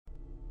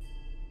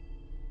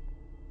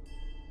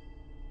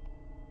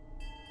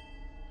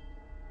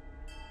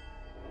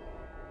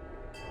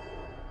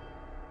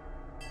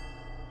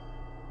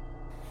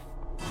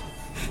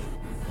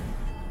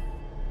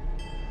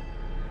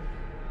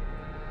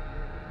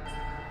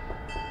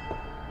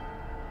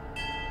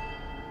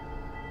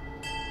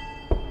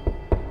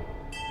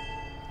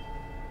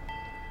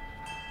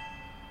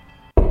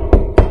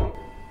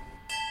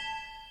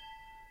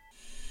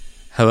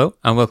Hello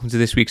and welcome to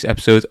this week's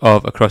episode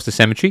of Across the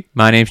Cemetery.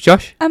 My name's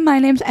Josh. And my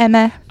name's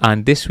Emma.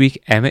 And this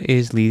week Emma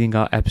is leading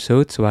our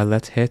episode, so I'll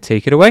let her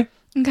take it away.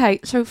 Okay,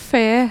 so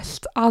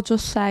first I'll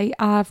just say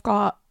I've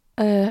got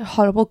a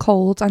horrible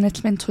cold and it's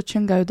been touch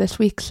and go this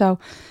week, so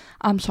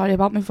I'm sorry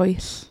about my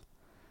voice.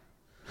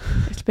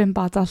 It's been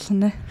bad,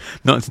 hasn't it?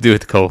 Nothing to do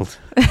with the cold.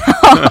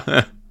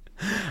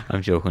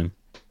 I'm joking.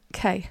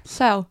 Okay,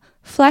 so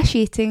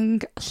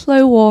flesh-eating,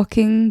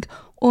 slow-walking,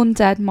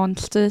 undead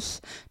monsters.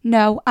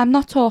 No, I'm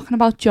not talking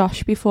about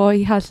Josh before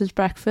he has his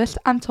breakfast.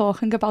 I'm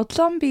talking about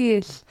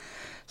zombies.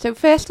 So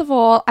first of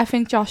all, I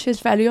think Josh is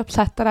very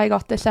upset that I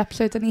got this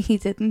episode and he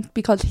didn't,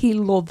 because he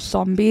loves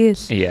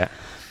zombies. Yeah.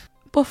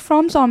 But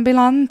from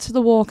Zombieland to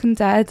The Walking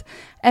Dead,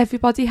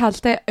 everybody has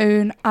their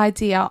own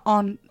idea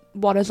on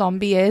what a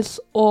zombie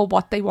is or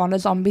what they want a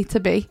zombie to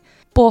be.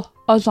 But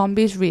are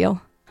zombies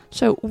real?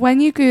 So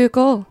when you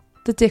Google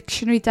the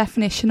dictionary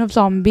definition of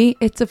zombie,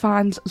 it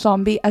defines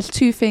zombie as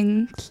two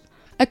things: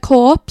 a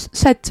corpse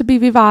said to be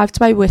revived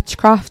by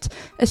witchcraft,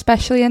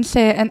 especially in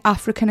certain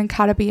African and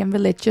Caribbean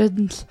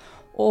religions,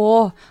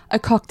 or a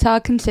cocktail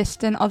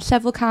consisting of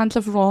several kinds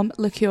of rum,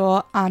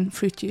 liqueur and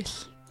fruit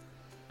juice.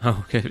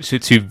 Oh, okay, so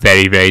two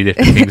very, very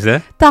different things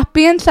there. That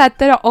being said,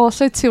 there are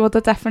also two other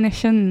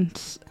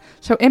definitions.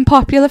 So in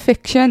popular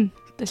fiction,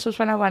 this was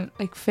when I went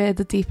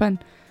further digging.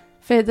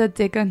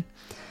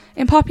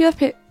 In popular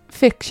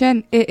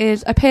fiction, it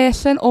is a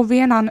person or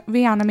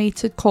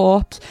reanimated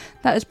corpse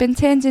that has been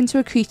turned into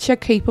a creature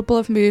capable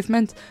of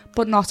movement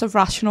but not of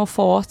rational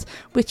thought,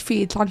 which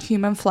feeds on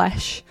human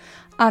flesh.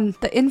 And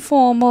the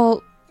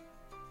informal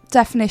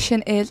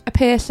definition is a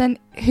person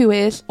who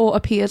is or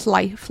appears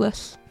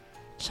lifeless.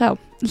 So,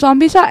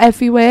 zombies are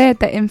everywhere.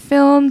 They're in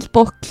films,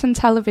 books and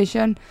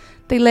television.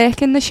 They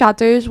lurk in the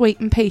shadows,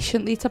 waiting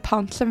patiently to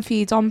pounce and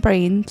feed on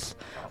brains.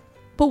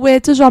 But where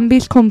do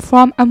zombies come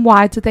from and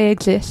why do they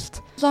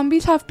exist?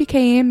 Zombies have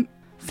become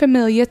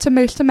familiar to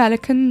most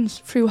Americans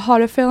through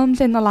horror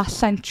films in the last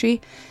century.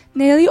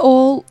 Nearly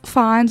all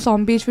find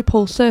zombies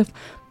repulsive,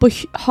 but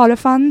horror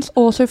fans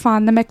also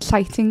find them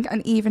exciting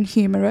and even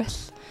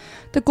humorous.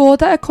 The gore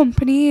that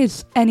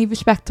accompanies any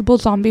respectable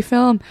zombie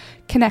film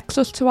connects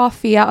us to our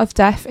fear of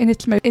death in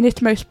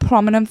its most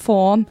prominent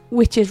form,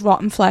 which is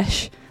rotten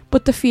flesh.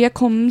 But the fear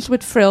comes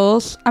with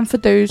thrills, and for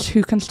those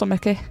who can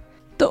stomach it.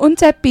 The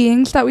undead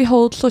beings that we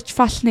hold such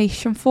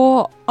fascination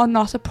for are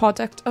not a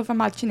product of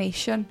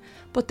imagination,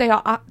 but they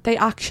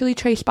actually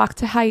trace back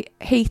to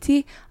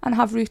Haiti and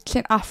have roots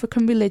in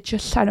African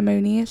religious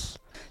ceremonies.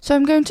 So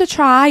I'm going to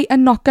try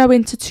and not go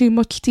into too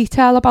much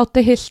detail about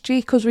the history,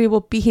 because we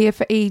will be here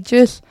for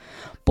ages.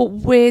 But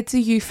where do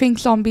you think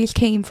zombies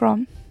came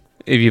from?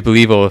 If you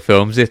believe all the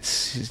films,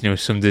 it's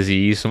some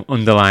disease, some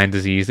underlying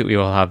disease that we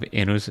all have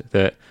in us,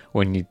 that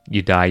when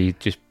you die, you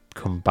just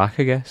come back,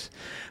 I guess.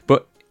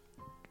 But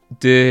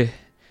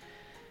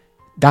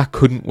that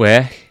couldn't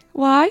work.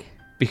 Why?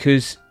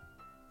 Because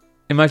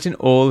imagine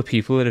all the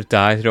people that have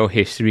died throughout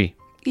history.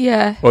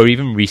 Yeah. Or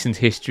even recent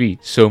history,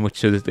 so much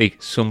so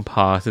that some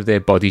part of their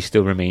body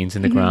still remains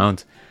in the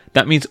ground.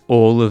 That means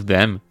all of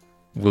them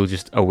will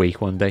just awake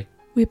one day.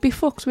 We'd be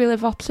fucked. We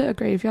live opposite a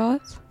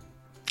graveyard.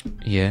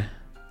 Yeah.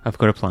 I've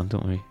got a plan,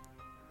 don't we?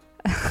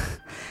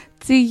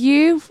 Do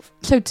you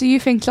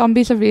think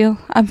zombies are real?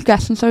 I'm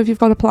guessing so if you've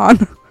got a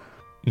plan.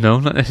 No,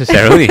 not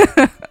necessarily.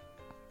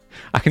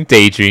 I can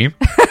daydream.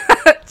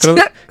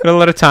 got a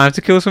lot of time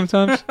to kill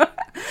sometimes.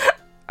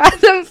 I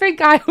don't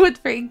think I would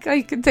think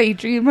I could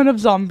daydreaming of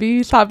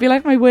zombies. That'd be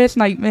like my worst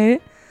nightmare.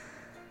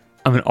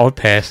 I'm an odd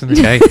person,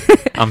 okay?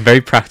 I'm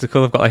very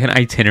practical. I've got an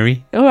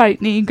itinerary. Alright,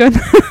 Negan.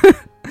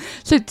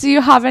 So do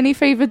you have any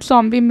favourite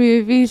zombie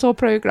movies or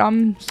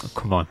programmes? Oh,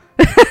 come on.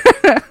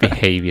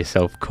 Behave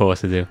yourself, of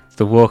course I do. It's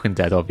The Walking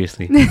Dead,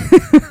 obviously.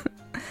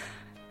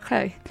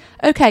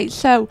 Okay,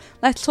 so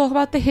let's talk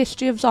about the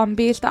history of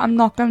zombies. That I'm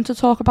not going to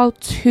talk about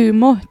too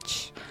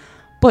much,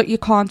 but you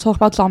can't talk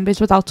about zombies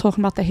without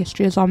talking about the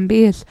history of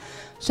zombies.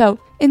 So,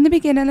 in the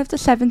beginning of the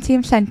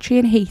 17th century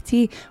in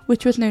Haiti,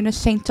 which was known as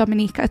Saint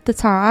Dominique at the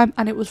time,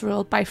 and it was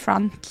ruled by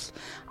France,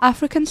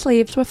 African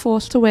slaves were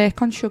forced to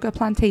work on sugar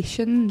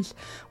plantations,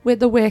 where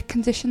the work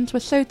conditions were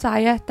so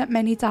dire that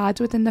many died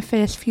within the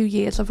first few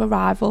years of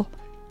arrival.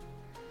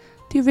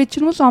 The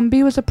original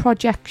zombie was a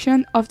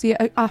projection of the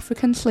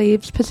African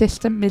slaves'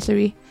 persistent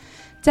misery.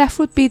 Death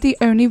would be the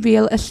only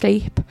real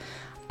escape,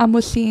 and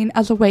was seen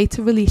as a way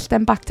to release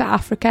them back to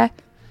Africa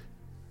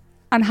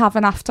and have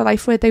an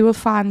afterlife where they will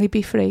finally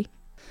be free.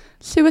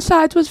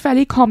 Suicide was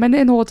very common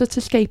in order to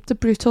escape the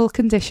brutal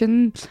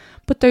conditions,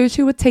 but those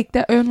who would take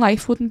their own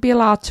life wouldn't be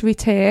allowed to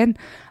return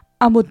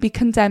and would be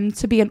condemned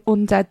to be an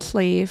undead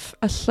slave,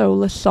 a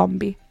soulless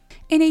zombie.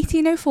 In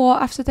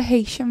 1804, after the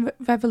Haitian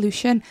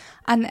Revolution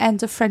and the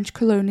end of French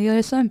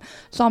colonialism,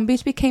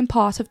 zombies became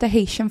part of the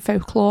Haitian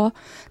folklore.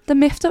 The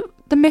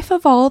myth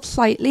evolved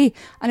slightly,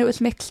 and it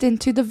was mixed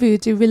into the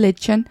voodoo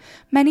religion.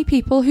 Many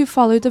people who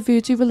follow the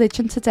voodoo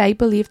religion today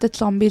believe that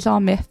zombies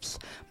are myths,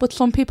 but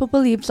some people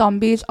believe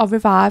zombies are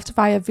revived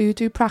by a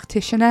voodoo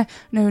practitioner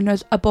known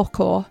as a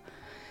bokor.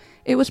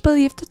 It was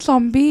believed that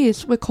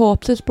zombies were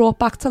corpses brought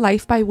back to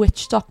life by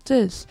witch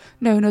doctors,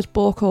 known as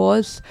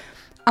bokors,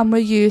 and were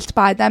used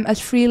by them as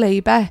free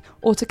labour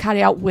or to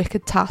carry out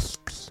wicked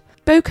tasks.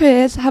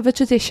 Bokors have a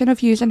tradition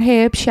of using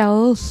herb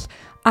shells,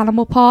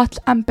 animal parts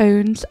and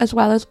bones, as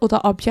well as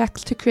other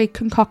objects to create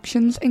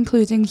concoctions,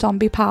 including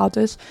zombie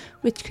powders,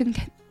 which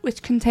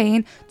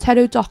contain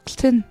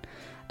pterodotoxin,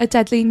 a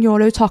deadly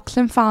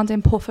neurotoxin found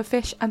in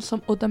pufferfish and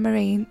some other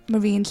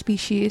marine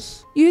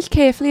species. Used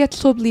carefully at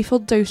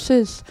sublethal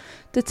doses,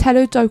 the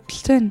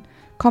pterodotoxin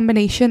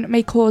combination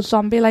may cause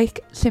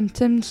zombie-like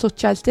symptoms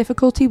such as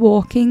difficulty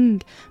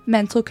walking,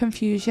 mental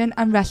confusion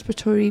and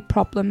respiratory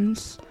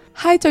problems.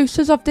 High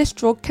doses of this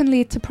drug can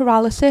lead to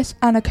paralysis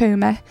and a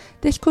coma.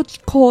 This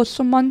could cause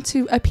someone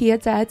to appear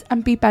dead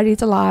and be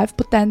buried alive,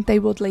 but then they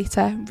would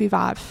later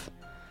revive.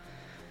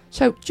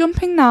 So,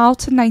 jumping now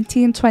to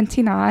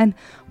 1929,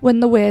 when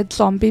the word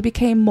zombie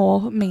became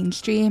more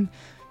mainstream.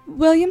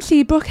 William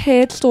Seabrook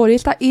heard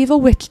stories that evil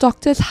witch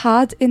doctors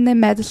had in their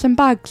medicine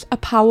bags a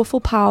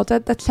powerful powder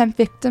that sent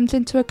victims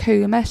into a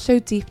coma so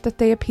deep that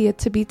they appeared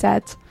to be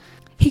dead.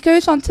 He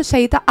goes on to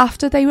say that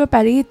after they were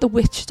buried, the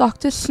witch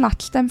doctors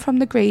snatched them from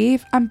the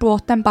grave and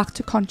brought them back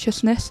to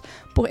consciousness,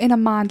 but in a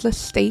mindless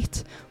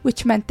state,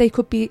 which meant they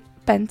could be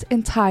bent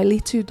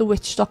entirely to the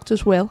witch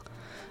doctor's will.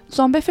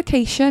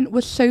 Zombification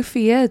was so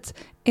feared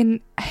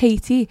in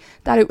Haiti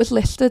that it was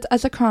listed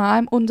as a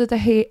crime under the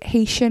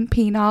Haitian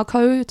Penal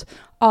Code,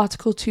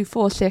 Article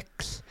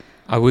 246.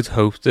 I would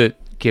hope that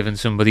giving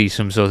somebody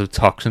some sort of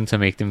toxin to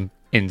make them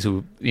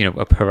into,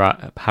 a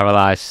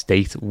paralyzed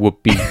state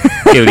would be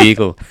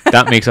illegal.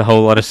 That makes a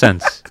whole lot of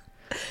sense.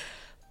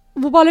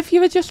 Well, what if you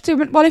were just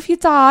doing... What if you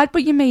died,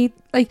 but you made...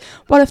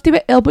 what if they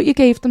were ill, but you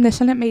gave them this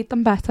and it made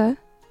them better?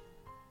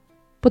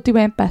 But they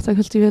weren't better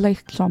because they were,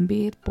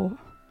 zombies, but...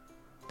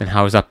 Then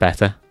how is that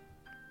better?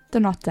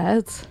 They're not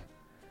dead.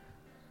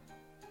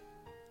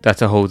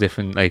 That's a whole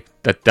different,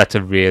 that's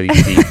a really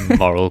deep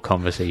moral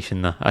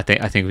conversation. I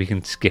think we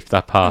can skip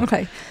that part.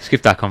 Okay.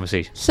 Skip that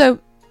conversation. So...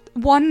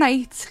 One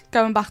night,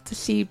 going back to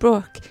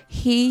Seabrook,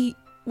 he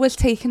was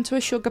taken to a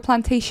sugar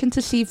plantation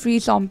to see 3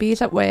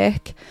 zombies at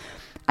work.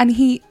 And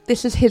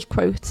this is his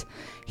quote,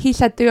 he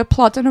said they were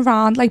plodding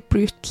around like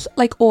brutes,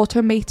 like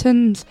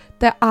automatons.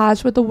 Their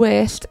eyes were the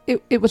worst.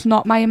 It was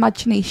not my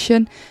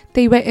imagination.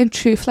 They were in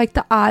truth like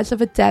the eyes of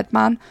a dead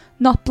man,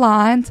 not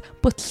blind,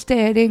 but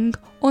staring,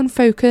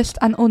 unfocused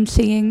and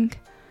unseeing.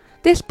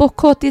 This book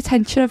caught the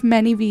attention of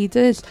many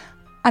readers,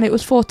 and it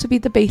was thought to be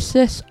the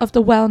basis of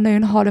the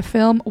well-known horror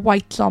film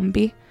White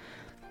Zombie.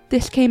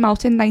 This came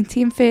out in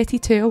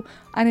 1932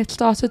 and it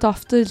started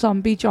off the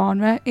zombie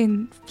genre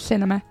in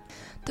cinema.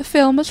 The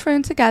film was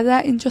thrown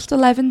together in just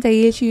 11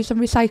 days using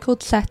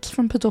recycled sets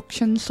from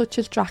productions such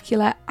as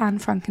Dracula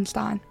and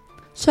Frankenstein.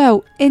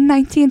 So, in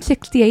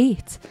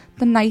 1968,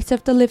 The Night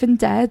of the Living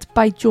Dead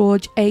by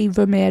George A.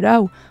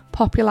 Romero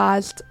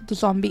popularised the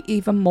zombie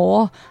even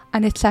more,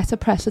 and it set a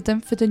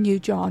precedent for the new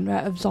genre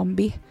of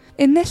zombie.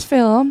 In this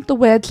film, the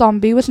word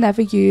zombie was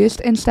never used.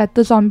 Instead,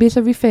 the zombies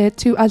are referred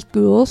to as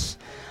ghouls,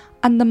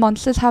 and the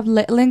monsters have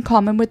little in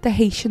common with the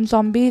Haitian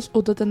zombies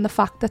other than the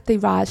fact that they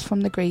rise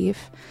from the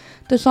grave.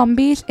 The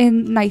zombies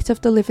in Night of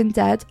the Living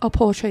Dead are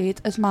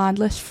portrayed as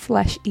mindless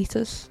flesh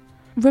eaters.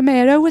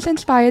 Romero was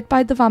inspired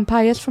by the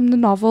vampires from the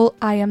novel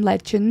I Am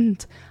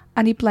Legend,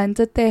 and he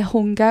blended their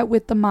hunger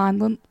with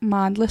the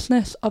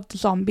mindlessness of the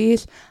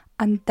zombies,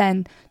 and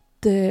then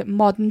the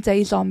modern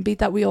day zombie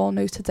that we all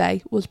know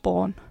today was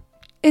born.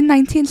 In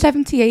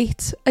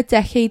 1978, a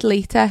decade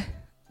later,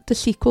 the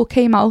sequel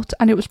came out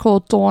and it was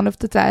called Dawn of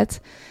the Dead.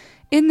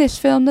 In this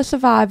film, the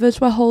survivors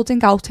were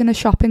holding out in a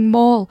shopping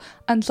mall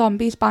and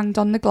zombies banged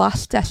on the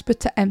glass, desperate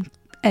to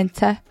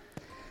enter.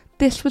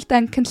 This was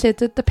then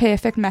considered the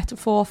perfect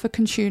metaphor for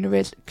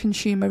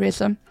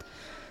consumerism.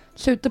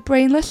 So the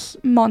brainless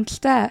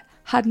monster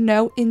had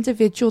no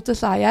individual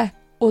desire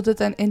other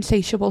than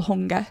insatiable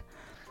hunger.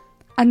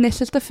 And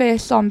this is the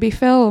first zombie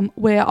film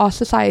where our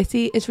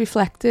society is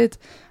reflected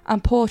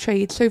and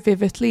portrayed so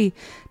vividly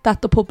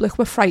that the public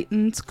were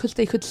frightened because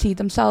they could see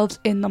themselves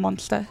in the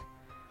monster.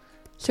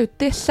 So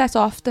this set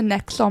off the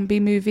next zombie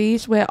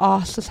movies where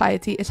our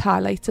society is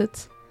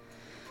highlighted.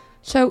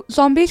 So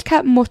zombies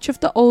kept much of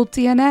the old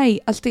DNA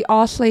as they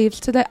are slaves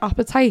to their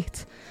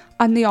appetite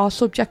and they are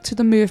subject to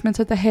the movement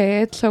of the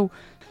herd. So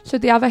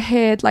they have a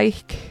herd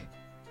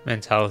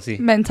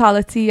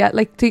mentality, yeah,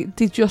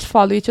 they just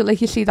follow each other,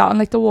 like you see that on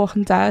The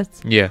Walking Dead.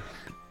 Yeah.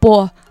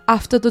 But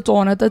after the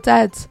Dawn of the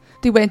Dead,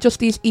 they weren't just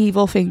these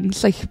evil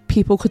things,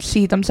 people could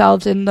see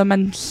themselves in them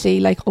and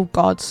see oh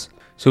gods.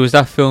 So was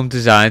that film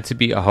designed to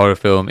be a horror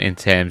film in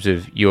terms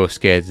of you're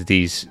scared of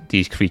these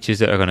creatures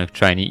that are going to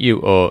try and eat you,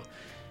 or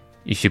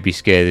you should be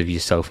scared of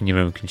yourself and your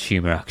own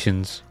consumer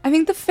actions? I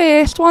think the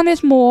first one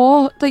is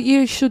more that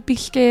you should be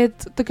scared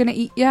they're going to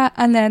eat you,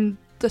 and then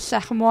the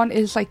second one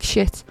is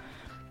shit,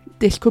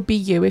 this could be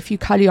you if you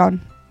carry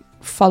on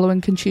following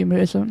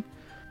consumerism.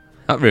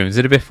 That ruins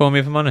it a bit for me,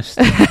 if I'm honest.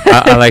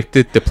 I like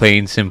the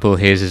plain, simple,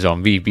 here's a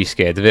zombie, be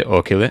scared of it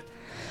or kill it.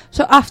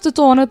 So after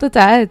Dawn of the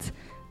Dead,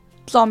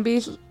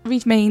 zombies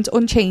remained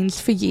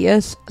unchanged for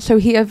years, so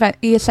he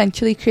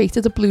essentially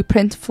created a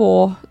blueprint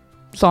for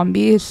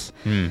zombies.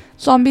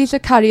 Zombies are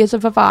carriers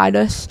of a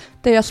virus.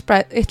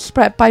 It's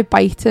spread by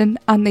biting,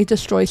 and they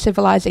destroy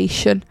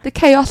civilization. The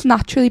chaos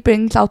naturally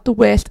brings out the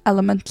worst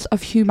elements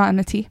of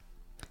humanity.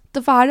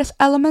 The virus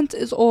element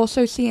is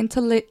also seen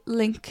to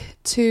link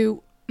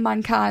to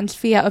mankind's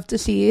fear of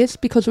disease,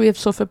 because we have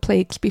suffered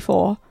plagues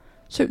before.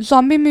 So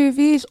zombie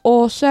movies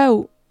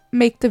also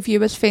make the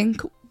viewers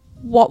think,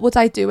 what would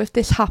I do if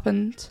this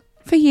happened?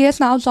 For years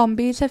now,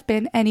 zombies have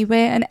been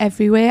anywhere and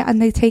everywhere, and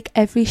they take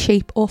every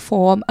shape or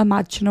form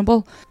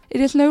imaginable.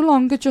 It is no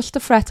longer just the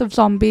threat of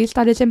zombies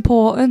that is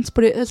important,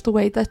 but it is the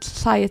way that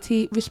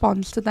society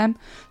responds to them.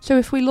 So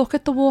if we look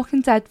at The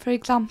Walking Dead, for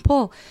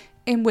example,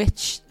 in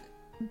which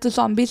the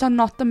zombies are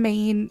not the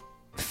main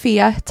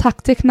fear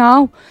tactic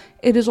now,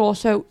 it is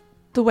also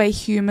the way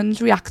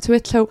humans react to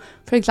it. So,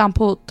 for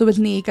example, there was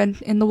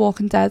Negan in The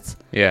Walking Dead.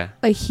 Yeah.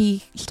 Like,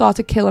 he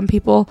started killing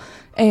people.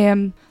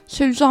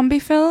 So zombie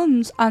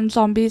films and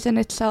zombies in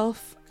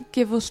itself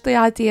give us the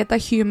idea that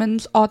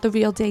humans are the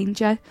real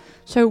danger.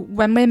 So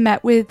when we're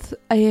met with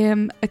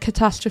a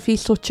catastrophe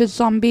such as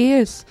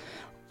zombies,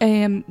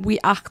 we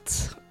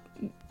act,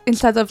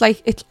 instead of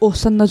like it's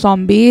us and the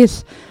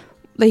zombies,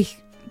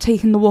 like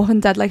taking The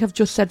Walking Dead, like I've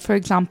just said, for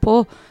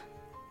example,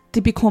 they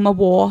become a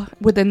war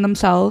within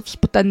themselves,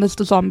 but then there's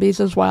the zombies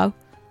as well.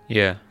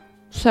 Yeah.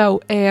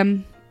 So,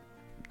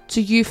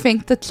 do you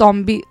think that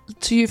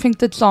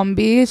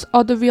zombies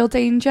are the real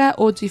danger,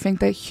 or do you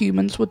think that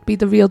humans would be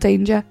the real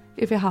danger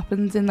if it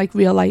happens in like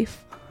real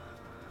life?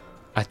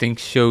 I think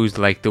shows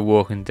like The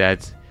Walking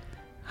Dead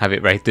have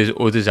it right. There's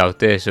others out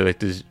there, so like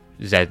there's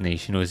Z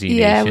Nation or Z Nation.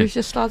 Yeah, we've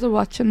just started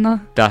watching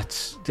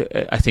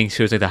that. I think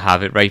shows like that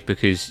have it right,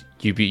 because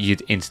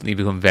you'd instantly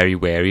become very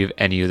wary of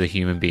any other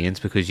human beings,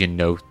 because you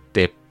know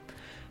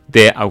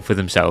they're out for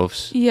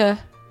themselves. Yeah.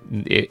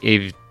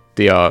 If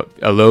they are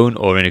alone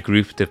or in a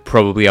group, they're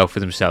probably out for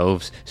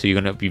themselves, so you're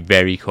going to be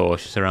very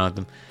cautious around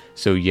them.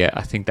 So yeah,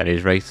 I think that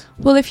is right.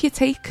 Well, if you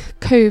take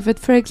COVID,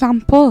 for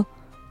example,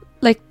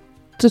 like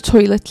the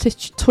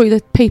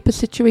toilet paper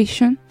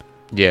situation.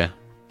 Yeah.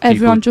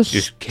 Everyone people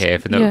just care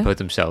for them, about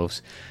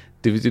themselves.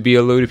 There'd be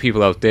a load of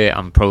people out there,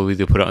 and probably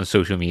they'll put it on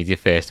social media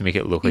first to make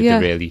it look like they're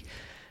really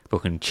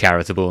fucking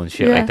charitable and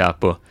shit like that.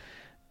 But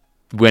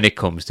when it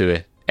comes to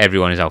it,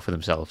 everyone is out for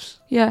themselves.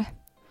 Yeah.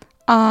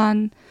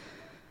 And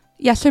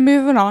yeah, so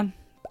moving on.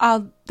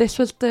 This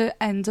was the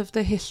end of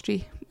the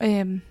history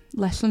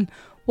lesson.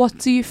 What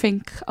do you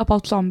think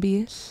about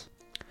zombies?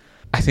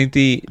 I think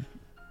the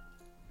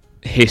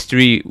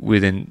history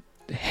within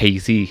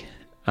Haiti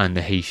and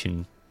the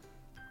Haitian,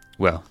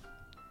 well,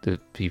 the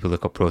people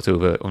that got brought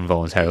over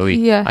involuntarily.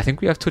 Yeah. I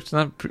think we have touched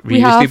on that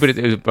previously, but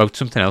it was about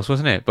something else,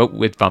 wasn't it? About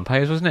with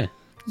vampires, wasn't it?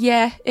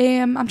 Yeah.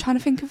 I'm trying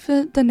to think of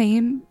the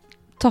name.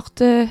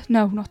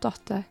 No, not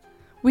Doctor.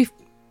 We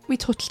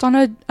touched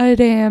on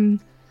a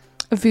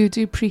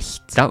voodoo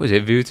priest. That was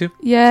it, voodoo?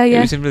 Yeah. It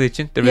was in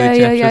religion. The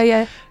religion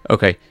yeah.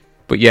 Okay.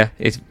 But yeah,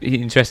 it's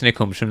interesting it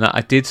comes from that.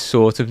 I did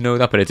sort of know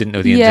that, but I didn't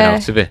know the ins and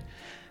outs of it.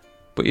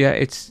 But yeah,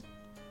 it's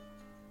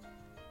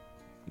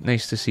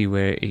nice to see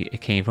where it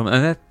came from,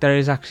 and that there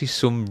is actually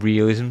some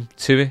realism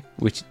to it,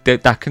 which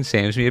that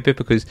concerns me a bit,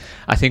 because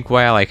I think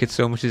why I like it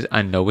so much is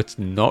I know it's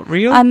not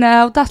real. I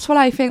know, that's what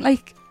I think.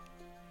 Like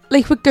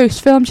with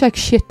ghost films, like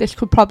shit, this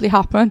could probably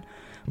happen.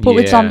 But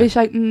with zombies,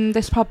 like,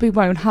 this probably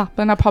won't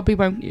happen. I probably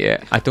won't.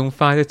 Yeah, I don't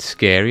find it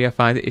scary. I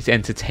find it's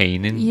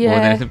entertaining more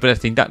than anything. But I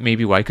think that may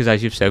be why, because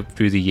as you've said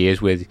through the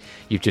years, where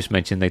you've just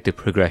mentioned like the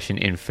progression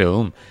in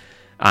film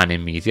and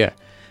in media,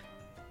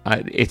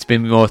 it's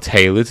been more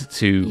tailored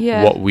to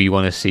what we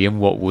want to see and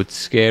what would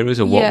scare us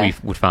or what we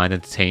would find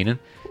entertaining.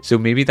 So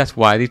maybe that's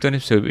why they've done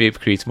it. So it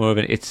creates more of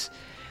an, it's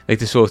like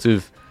the sort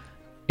of,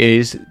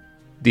 is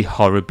the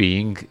horror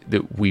being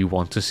that we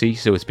want to see,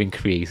 so it's been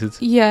created.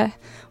 Yeah.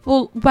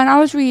 Well, when I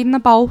was reading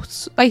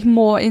about like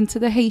more into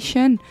the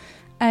Haitian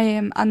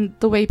and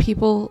the way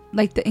people,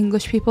 like the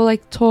English people,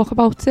 like talk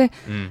about it,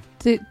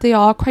 they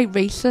are quite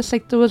racist.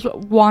 Like there was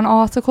one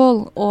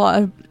article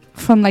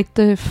from like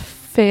the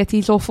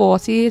 30s or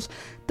 40s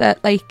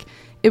that like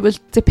it was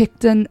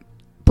depicting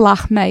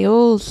black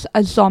males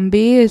as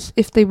zombies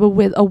if they were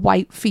with a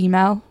white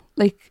female,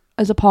 like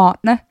as a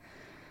partner.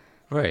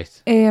 Right.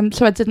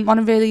 So I didn't want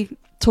to really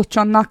touch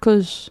on that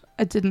because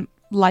I didn't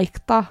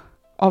like that,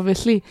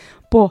 obviously,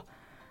 but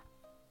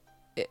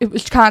it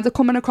was kind of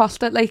coming across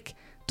that like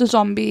the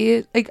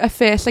zombie, like at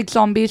first like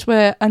zombies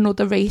were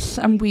another race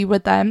and we were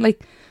them,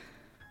 like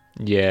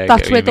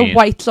that's where the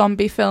white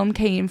zombie film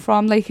came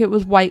from. Like it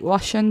was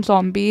whitewashing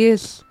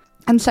zombies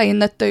and saying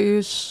that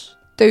those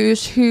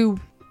who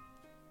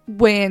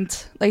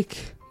weren't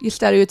like your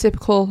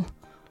stereotypical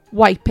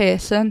white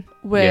person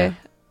were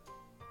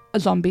a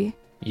zombie.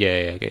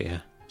 Yeah.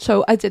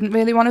 So I didn't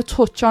really want to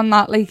touch on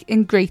that like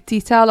in great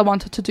detail. I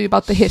wanted to do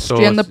about the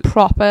history and the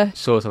proper...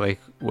 Sort of like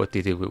what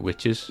they did with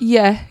witches.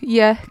 Yeah,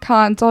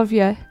 kind of,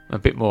 yeah. A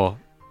bit more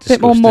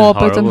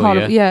morbid and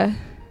horrible, yeah.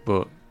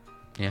 But,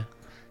 yeah.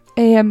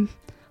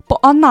 But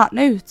on that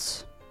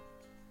note,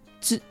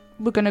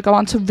 we're going to go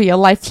on to real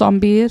life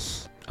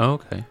zombies. Oh,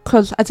 okay.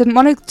 Because I didn't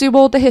want to do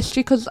all the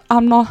history because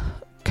I'm not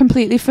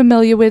completely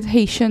familiar with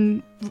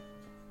Haitian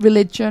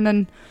religion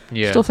and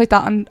stuff like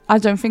that, and I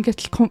don't think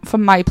it's come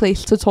from my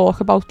place to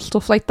talk about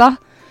stuff like that.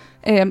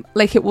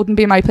 Like, it wouldn't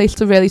be my place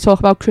to really talk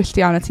about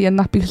Christianity and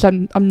that, because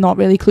I'm not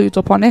really clued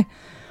up on it.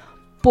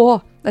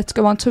 But let's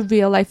go on to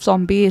real life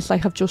zombies,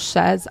 like I've just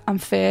said,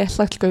 and first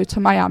let's go to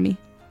Miami.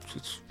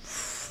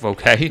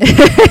 Okay.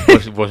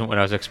 Wasn't what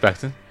I was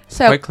expecting.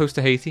 So, quite close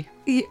to Haiti.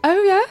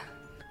 Oh yeah.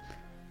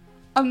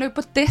 Oh no,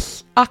 but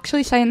this,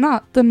 actually saying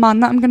that, the man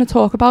that I'm going to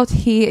talk about,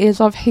 he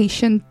is of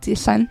Haitian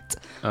descent.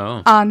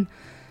 Oh. And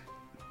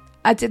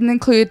I didn't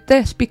include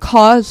this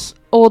because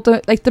all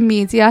the, like, the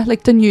media,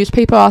 like the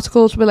newspaper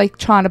articles were like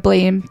trying to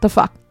blame the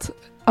fact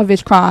of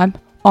his crime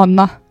on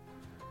that.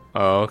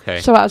 Oh, okay.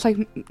 So I was like,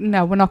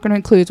 no, we're not going to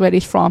include where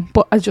he's from.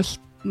 But I just,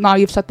 now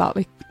you've said that,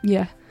 like,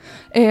 yeah.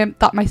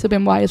 That might have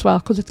been why as well,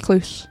 because it's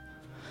close.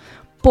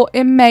 But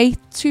in May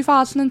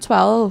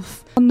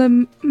 2012, on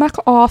the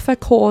MacArthur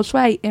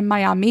Causeway in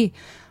Miami,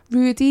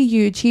 Rudy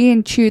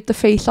Eugene chewed the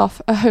face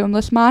off a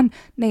homeless man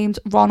named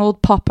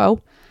Ronald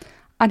Popo,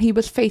 and he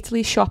was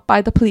fatally shot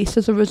by the police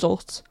as a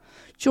result.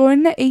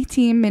 During the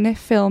 18-minute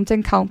filmed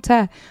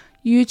encounter,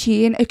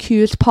 Eugene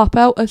accused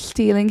Popo of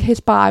stealing his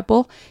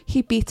Bible.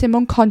 He beat him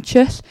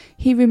unconscious,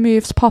 he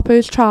removed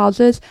Popo's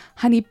trousers,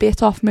 and he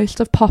bit off most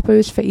of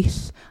Popo's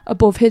face,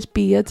 above his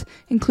beard,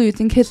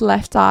 including his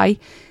left eye.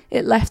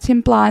 It left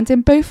him blind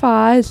in both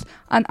eyes,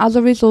 and as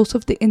a result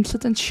of the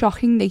incident's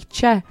shocking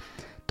nature,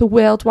 the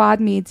worldwide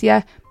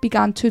media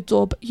began to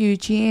dub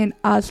Eugene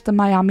as the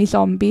Miami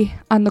Zombie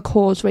and the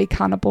Causeway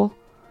Cannibal.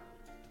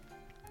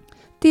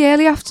 The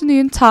early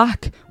afternoon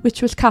attack,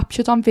 which was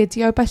captured on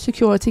video by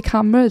security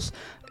cameras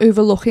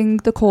overlooking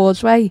the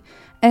causeway,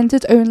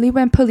 ended only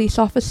when police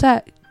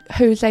officer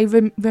Jose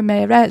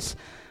Ramirez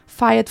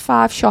fired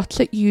 5 shots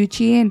at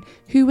Eugene,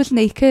 who was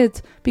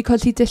naked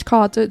because he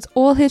discarded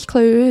all his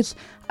clothes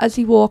as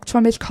he walked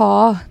from his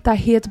car that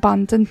he had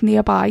abandoned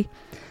nearby.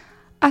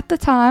 At the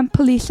time,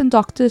 police and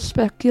doctors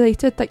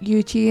speculated that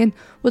Eugene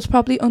was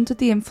probably under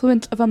the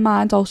influence of a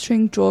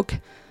mind-altering drug,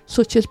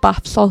 such as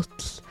bath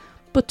salts.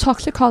 But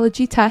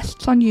toxicology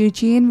tests on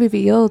Eugene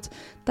revealed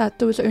that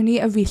there was only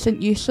a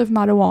recent use of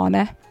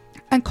marijuana.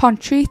 And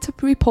contrary to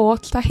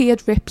reports that he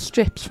had ripped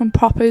strips from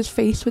Popo's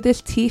face with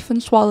his teeth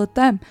and swallowed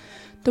them,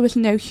 there was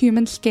no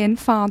human skin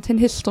found in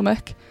his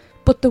stomach,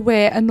 but there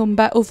were a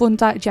number of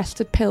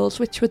undigested pills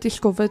which were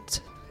discovered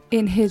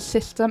in his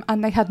system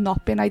and they had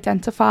not been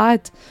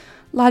identified.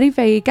 Larry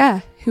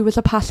Vega, who was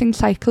a passing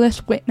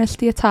cyclist, witnessed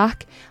the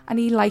attack, and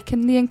he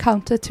likened the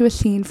encounter to a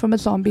scene from a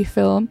zombie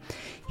film.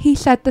 He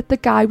said that the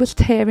guy was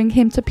tearing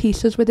him to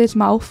pieces with his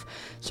mouth,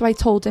 so I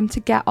told him to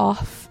get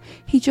off.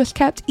 He just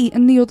kept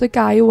eating the other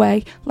guy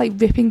away, like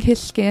ripping his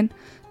skin.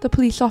 The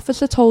police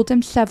officer told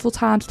him several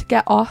times to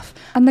get off,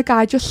 and the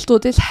guy just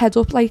stood his head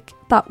up like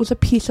that was a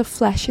piece of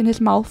flesh in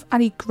his mouth,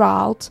 and he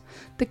growled.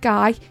 The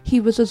guy, he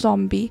was a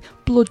zombie,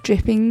 blood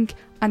dripping,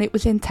 and it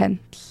was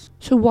intense.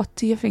 So what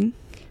do you think?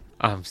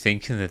 I'm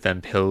thinking that them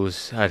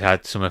pills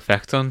had some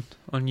effect on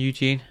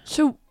Eugene.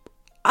 So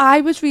I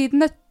was reading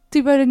that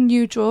they were a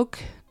new drug,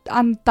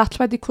 and that's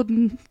why they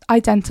couldn't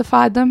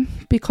identify them,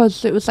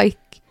 because it was like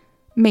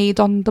made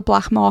on the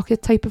black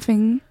market type of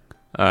thing.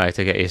 Alright,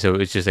 I get you. So it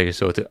was just like a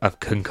sort of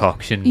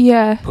concoction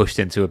pushed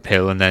into a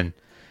pill, and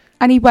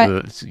he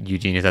went.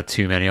 Eugene has had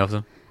too many of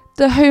them.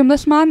 The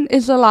homeless man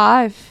is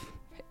alive.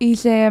 He's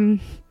still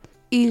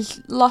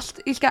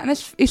getting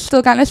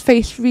his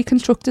face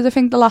reconstructed. I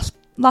think the last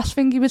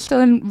thing he was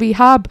still in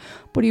rehab,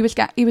 but he was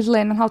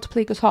learning how to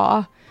play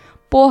guitar.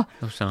 But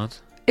no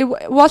sounds.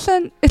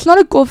 It's not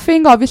a good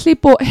thing, obviously,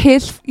 but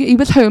he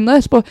was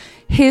homeless, but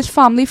his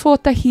family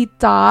thought that he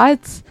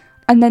died,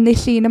 and then they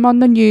seen him on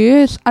the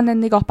news, and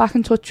then they got back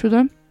in touch with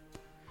him.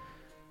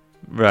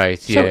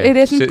 Right, yeah. So it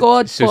isn't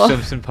good. So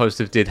something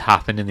positive did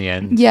happen in the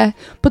end. Yeah,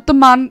 but the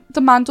man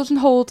doesn't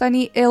hold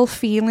any ill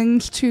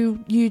feelings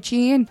to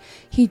Eugene.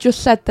 He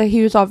just said that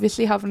he was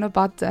obviously having a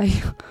bad day.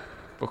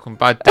 Fucking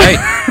bad day.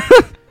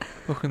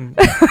 Fucking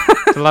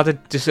the lad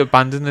had just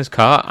abandoned his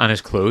car and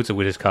his clothes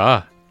with his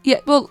car. Yeah,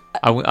 well,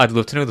 I'd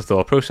love to know the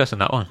thought process on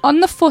that one.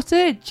 On the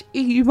footage,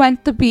 he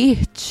went to the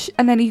beach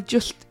and then he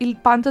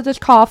abandoned his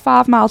car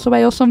 5 miles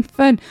away or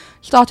something,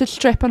 started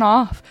stripping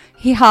off.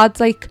 He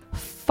had like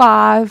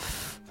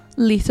 5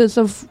 litres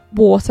of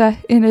water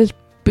in his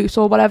boot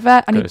or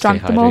whatever, and he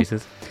drank them all.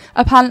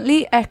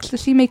 Apparently,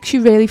 ecstasy makes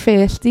you really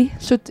thirsty,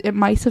 so it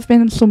might have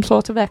been some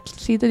sort of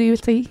ecstasy that he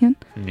was taking.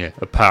 Yeah,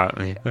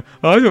 apparently.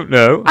 I don't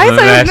know. I'm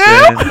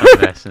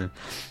messing.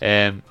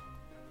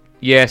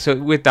 Yeah, so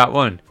with that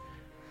one,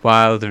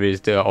 while there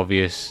is the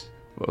obvious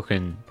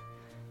fucking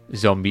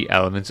zombie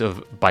elements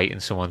of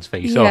biting someone's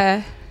face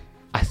off,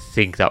 I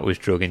think that was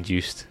drug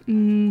induced,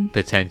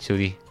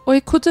 potentially. Or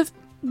it could have.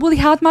 Well, he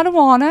had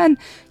marijuana, and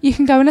you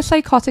can go in a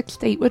psychotic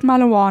state with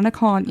marijuana,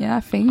 can't you?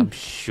 I think. I'm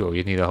sure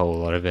you'd need a whole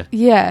lot of it.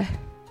 Yeah,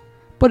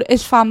 but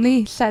his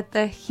family said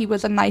that he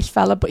was a nice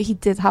fella, but he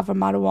did have a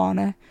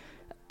marijuana,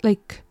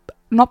 like,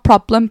 not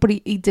problem, but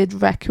he did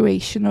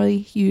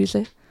recreationally use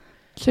it.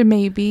 So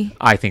maybe.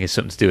 I think it's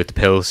something to do with the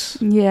pills.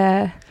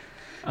 Yeah.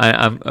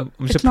 I'm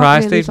It's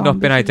surprised not really they've not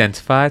been zombies.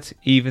 identified,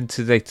 even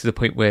to the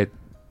point where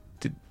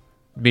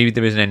maybe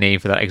there isn't a name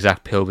for that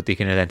exact pill, but they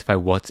can identify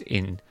what's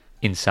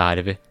inside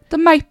of it. There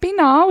might be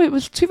now. It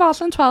was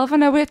 2012. I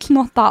know it's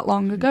not that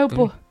long ago,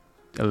 but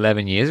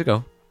 11 years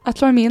ago.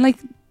 that's what I mean. Like,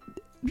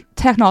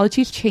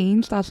 technology's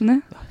changed, hasn't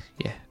it?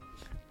 Yeah.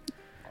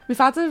 We've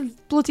had a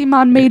bloody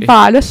man-made It-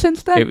 virus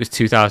since then. It was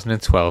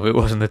 2012. It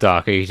wasn't the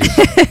Dark Ages.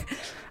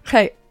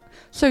 Okay,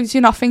 so do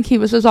you not think he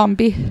was a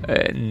zombie?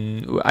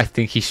 I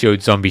think he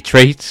showed zombie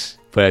traits,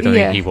 but I don't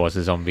Yeah. think he was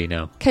a zombie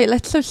now. Okay,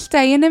 let's so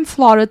staying in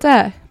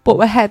Florida, but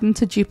we're heading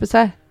to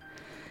Jupiter.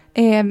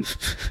 It's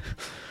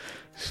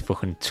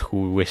fucking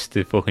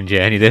twisted fucking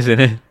journey, this, isn't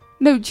it?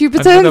 No,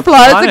 Jupiter Another and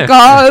Florida, planet.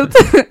 God.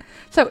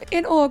 So,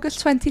 in August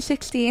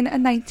 2016, a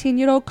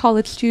 19-year-old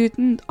college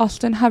student,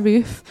 Austin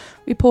Haroof,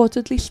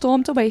 reportedly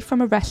stormed away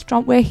from a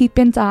restaurant where he'd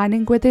been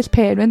dining with his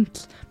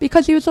parents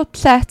because he was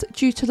upset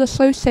due to the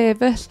slow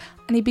service,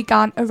 and he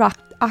began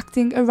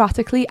acting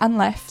erratically and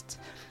left.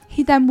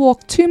 He then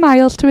walked 2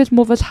 miles to his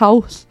mother's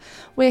house,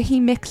 where he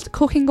mixed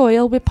cooking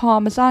oil with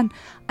parmesan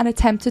and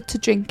attempted to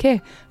drink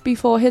it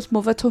before his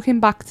mother took him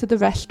back to the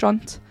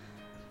restaurant.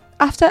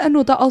 After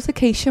another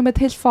altercation with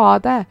his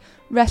father,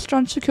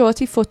 restaurant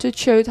security footage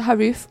showed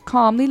Haroof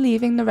calmly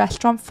leaving the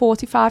restaurant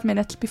 45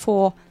 minutes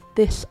before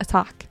this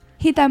attack.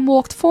 He then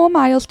walked 4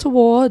 miles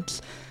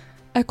towards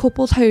a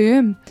couple's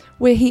home,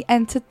 where he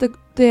entered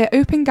their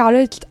open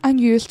garage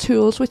and used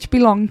tools which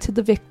belonged to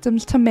the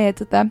victims to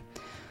murder them.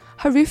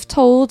 Haroof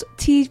told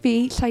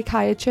TV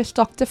psychiatrist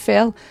Dr.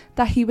 Phil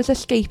that he was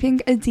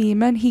escaping a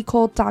demon he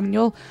called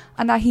Daniel,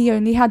 and that he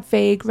only had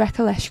vague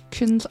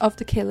recollections of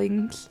the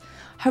killings.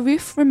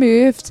 Haroof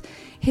removed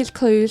his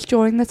clothes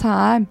during the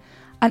time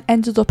and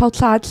ended up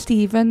outside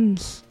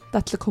Stevens,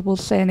 that's the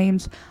couple's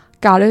surnames,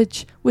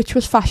 garage, which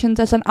was fashioned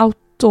as an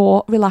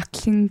outdoor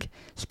relaxing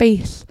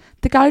space.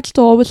 The garage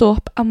door was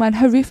up, and when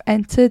Haroof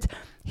entered,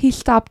 he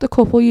stabbed the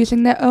couple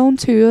using their own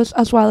tools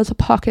as well as a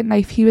pocket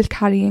knife he was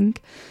carrying.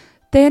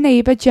 Their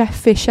neighbour Jeff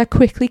Fisher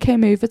quickly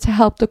came over to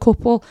help the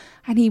couple,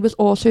 and he was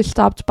also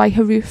stabbed by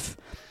Haroof.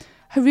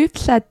 Haroof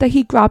said that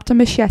he grabbed a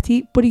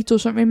machete, but he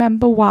doesn't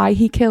remember why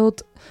he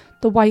killed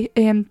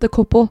the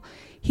couple.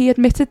 He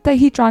admitted that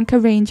he drank a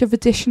range of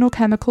additional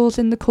chemicals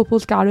in the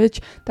couple's garage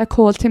that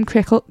caused him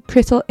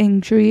critical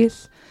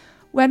injuries.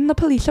 When the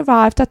police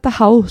arrived at the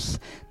house,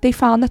 they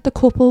found that the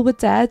couple were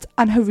dead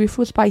and Haroof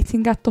was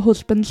biting at the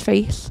husband's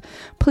face.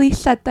 Police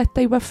said that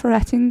they were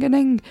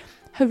threatening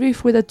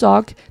Haroof with a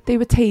dog. They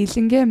were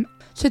tasing him.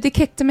 So they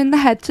kicked him in the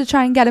head to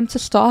try and get him to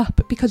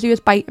stop because he was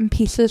biting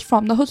pieces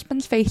from the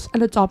husband's face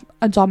and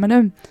abdomen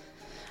him.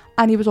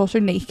 And he was also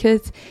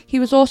naked. He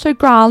was also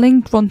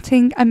growling,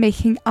 grunting and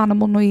making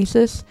animal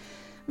noises.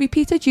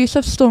 Repeated use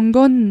of stun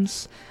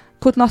guns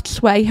could not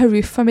sway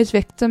Haroof from his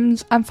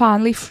victims, and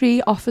finally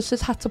 3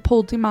 officers had to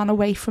pull the man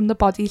away from the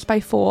bodies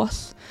by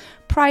force.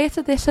 Prior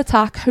to this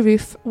attack,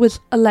 Haroof was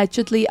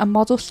allegedly a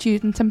model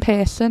student in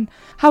person.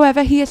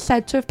 However, he is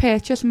said to have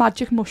purchased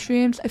magic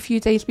mushrooms a few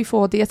days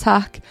before the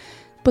attack,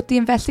 but the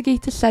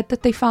investigators said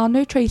that they found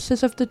no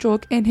traces of the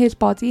drug in his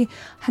body,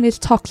 and his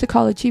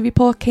toxicology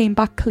report came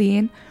back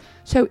clean.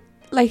 So,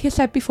 like I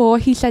said before,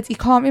 he said he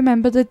can't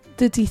remember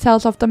the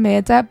details of the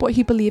murder, but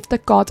he believed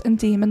that God and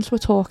demons were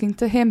talking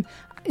to him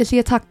as he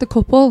attacked the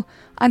couple,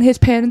 and his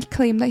parents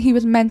claimed that he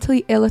was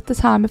mentally ill at the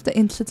time of the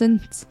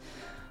incident.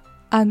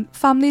 And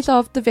families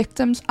of the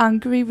victims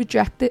angrily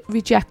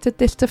rejected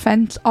this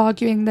defence,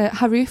 arguing that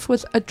Haroof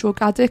was a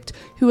drug addict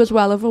who was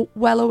well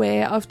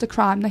aware of the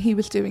crime that he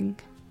was doing.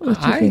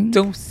 I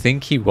don't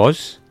think he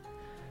was,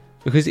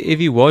 because if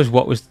he was,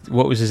 what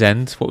was his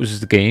end? What was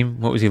the game?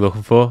 What was he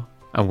looking for?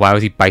 And why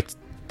would he bite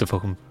the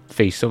fucking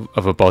face of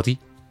a body,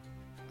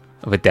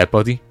 of a dead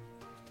body?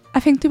 I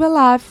think they were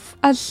alive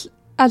as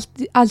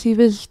he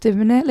was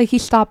doing it. Like, he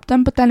stabbed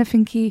them, but then I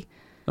think he...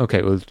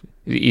 Okay, well,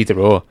 either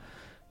or.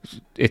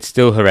 It's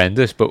still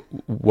horrendous, but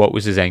what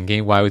was his end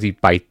game? Why would he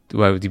bite?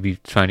 Why would he be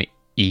trying to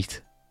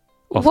eat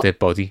off their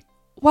body?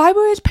 Why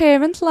were his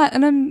parents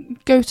letting him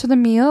go to the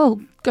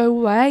meal, go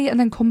away, and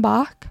then come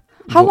back?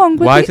 How long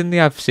was Why didn't they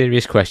have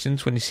serious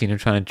questions when you seen him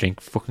trying to drink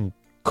fucking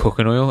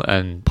cooking oil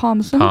and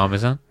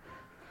Parmesan?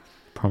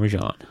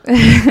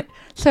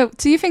 So,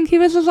 do you think he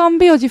was a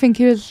zombie, or do you think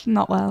he was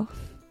not well?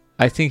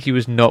 I think he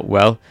was not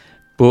well,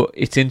 but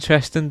it's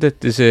interesting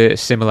that there's a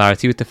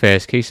similarity with the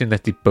first case in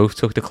that they both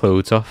took the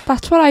clothes off.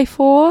 That's what I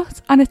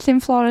thought, and it's in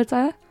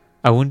Florida.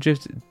 I wonder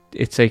if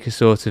it's like a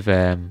sort of...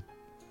 They're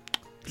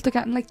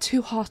getting like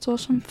too hot or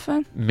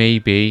something.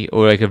 Maybe,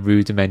 or like a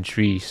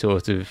rudimentary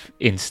sort of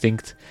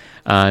instinct,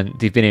 and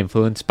they've been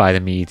influenced by the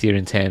media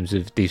in terms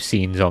of they've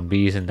seen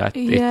zombies and that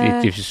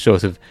they've just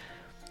sort of...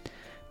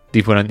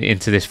 They've went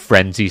into this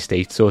frenzy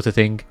state sort of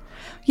thing.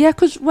 Yeah,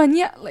 because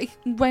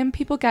when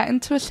people get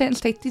into a certain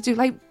state, they do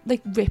like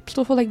rip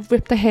stuff or like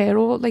rip the hair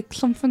or like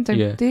something,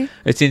 don't they?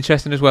 It's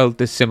interesting as well,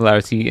 the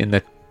similarity in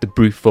that the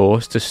brute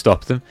force to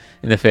stop them.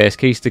 In the first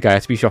case, the guy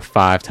had to be shot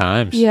 5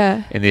 times.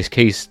 Yeah. In this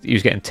case, he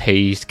was getting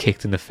tased,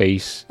 kicked in the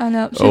face, I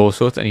know. all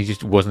sorts, and he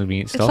just wasn't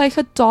being stopped. It's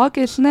like a dog,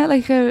 isn't it?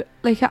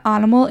 Like an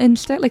animal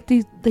instinct. Like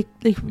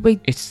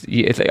It's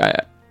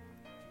like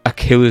a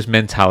killer's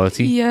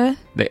mentality. Yeah.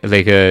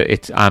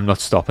 It's I'm not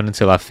stopping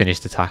until I've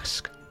finished the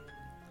task.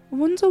 I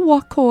wonder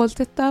what caused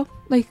it though.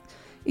 Like,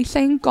 he's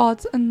saying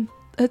God and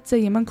a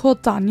demon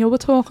called Daniel were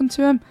talking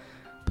to him,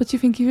 but do you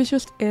think he was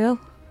just ill?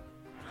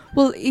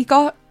 Well,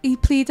 he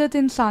pleaded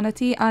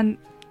insanity and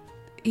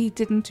he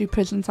didn't do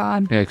prison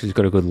time. Yeah, because he's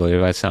got a good lawyer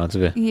by the sounds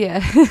of it.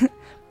 Yeah.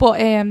 But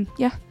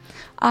yeah.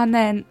 And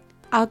then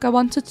I'll go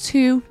on to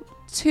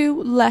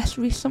two less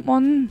recent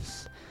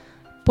ones,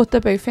 but they're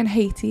both in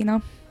Haiti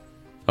now.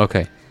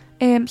 Okay.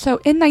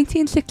 So in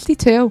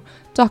 1962,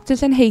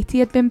 doctors in Haiti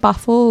had been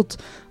baffled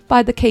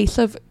by the case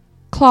of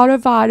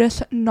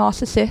Chlorovirus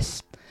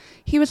narcissus.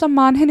 He was a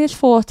man in his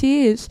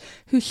 40s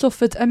who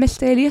suffered a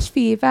mysterious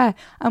fever,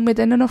 and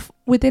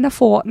within a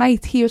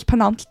fortnight he was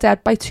pronounced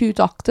dead by 2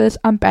 doctors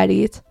and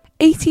buried.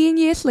 18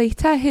 years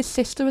later, his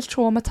sister was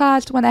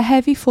traumatised when a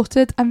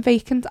heavy-footed and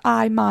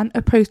vacant-eyed man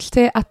approached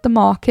her at the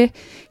market.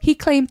 He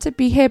claimed to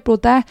be her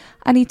brother,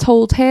 and he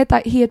told her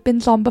that he had been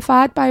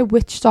zombified by a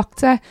witch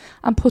doctor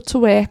and put to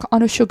work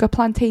on a sugar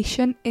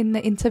plantation in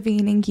the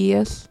intervening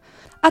years.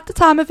 At the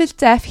time of his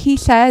death, he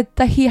said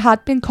that he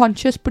had been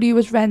conscious, but he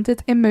was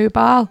rendered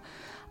immobile,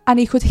 and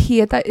he could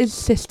hear that his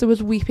sister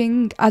was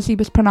weeping as he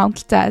was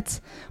pronounced dead,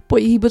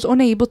 but he was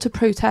unable to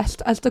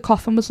protest as the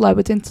coffin was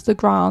lowered into the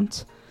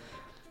ground.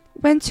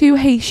 When 2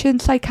 Haitian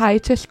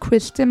psychiatrists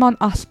quizzed him on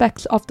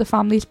aspects of the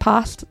family's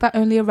past that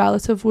only a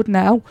relative would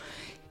know,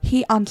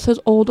 he answered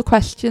all the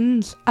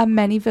questions, and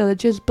many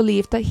villagers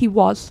believed that he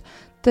was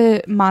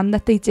the man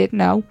that they did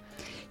know.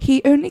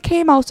 He only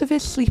came out of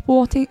his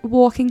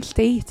sleepwalking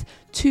state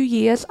 2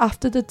 years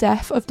after the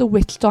death of the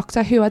witch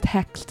doctor who had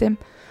hexed him.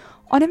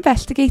 On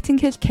investigating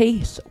his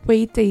case,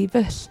 Wade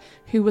Davis,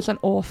 who was an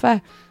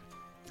author,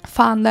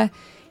 found that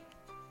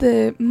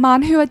the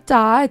man who had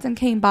died and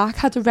came back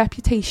had a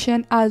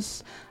reputation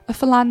as a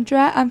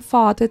philanderer and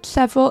fathered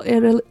several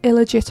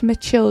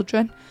illegitimate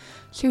children.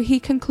 So he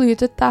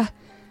concluded that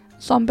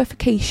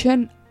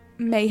zombification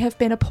may have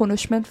been a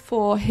punishment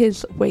for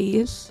his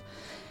ways.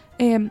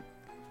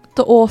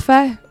 The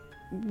author,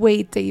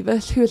 Wade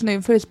Davis, who is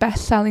known for his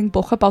best-selling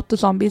book about the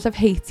zombies of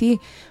Haiti,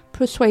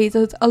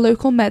 persuaded a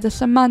local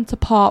medicine man to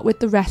part with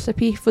the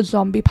recipe for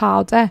zombie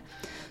powder.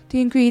 The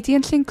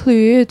ingredients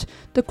include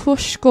the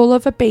crushed skull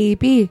of a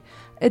baby,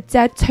 a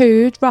dead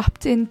toad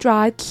wrapped in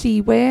dried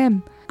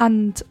seaworm,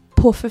 and the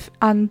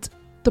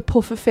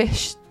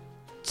pufferfish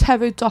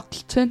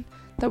pterodactyl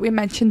that we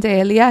mentioned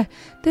earlier.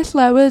 This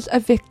lowers a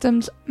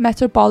victim's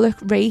metabolic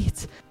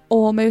rate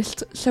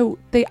almost, so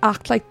they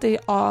act like they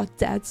are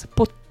dead,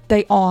 but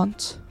they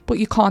aren't. But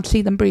you can't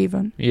see them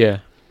breathing. Yeah.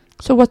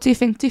 So what do you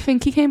think? Do you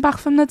think he came back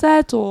from the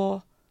dead,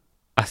 or?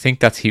 I think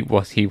that's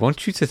what he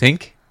wants you to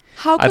think.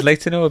 I'd like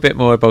to know a bit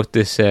more about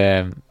this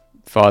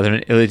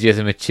fathering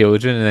illegitimate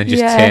children and then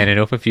just turning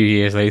up a few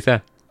years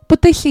later.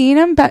 But they seen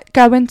him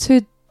go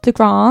into the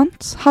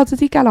ground. How did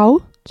he get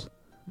out?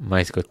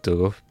 Might have got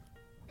dug up.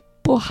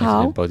 But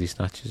how? Body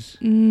snatchers.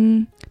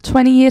 20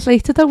 years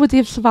later, though, would he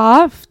have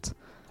survived?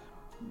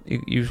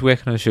 He was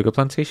working on a sugar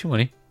plantation,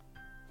 wasn't he?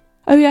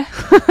 Oh, yeah.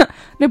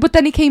 No, but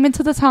then he came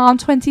into the town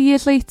 20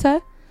 years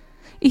later.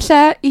 He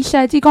said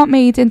he got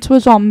made into a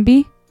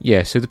zombie.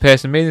 Yeah, so the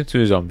person made him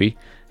into a zombie.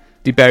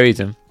 They buried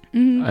him.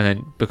 Mm-hmm. And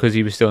then, because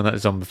he was still in that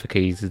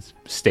zombificated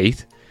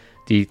state,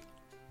 they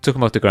took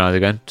him off the ground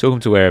again, took him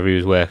to wherever he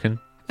was working.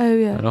 Oh,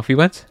 yeah. And off he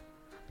went.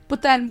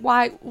 But then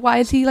why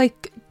is he,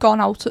 like,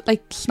 gone out,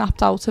 like,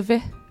 snapped out of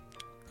it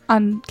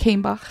and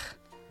came back?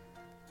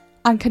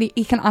 And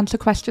he can answer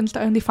questions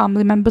that only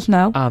family members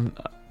know. I'm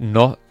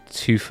not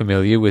too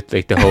familiar with,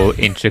 like, the whole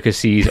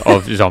intricacies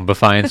of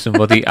zombifying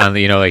somebody. And,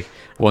 you know, like,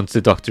 once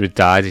the doctor had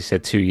died, he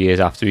said 2 years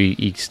after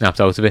he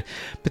snapped out of it.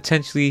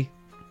 Potentially,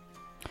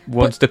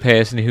 once the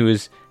person who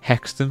has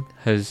hexed him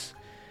has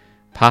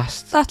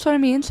passed. That's what I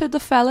mean. So the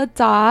fella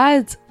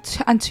died,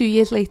 and 2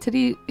 years later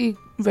he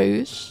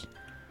rose.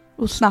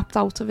 Or snapped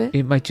out of it.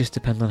 It might just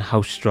depend on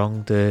how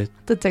strong the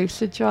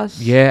dosage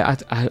was. Yeah,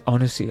 I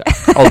honestly,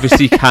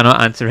 obviously cannot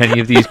answer any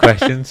of these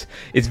questions.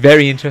 It's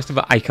very interesting,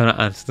 but I cannot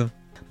answer them.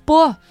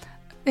 But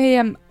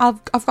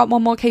I've got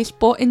one more case.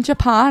 But in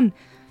Japan,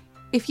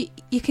 if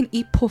you can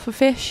eat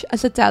pufferfish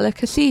as a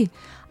delicacy,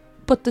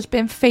 but there's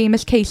been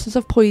famous cases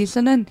of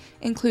poisoning,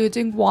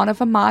 including one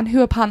of a man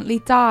who apparently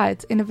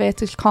died, in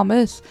inverted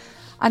commas,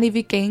 and he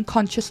regained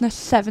consciousness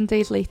 7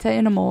 days later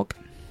in a morgue.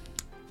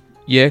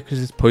 Yeah,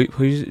 because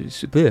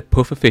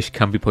pufferfish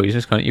can be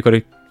poisonous, can't it? You've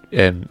got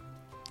to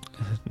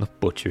not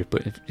butcher it,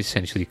 but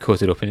essentially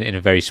cut it up in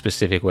a very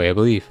specific way, I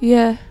believe.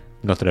 Yeah.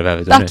 Not that I've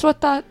ever done That's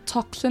what that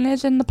toxin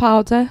is in the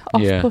powder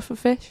of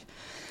pufferfish.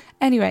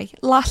 Anyway,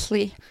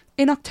 lastly,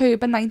 in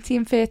October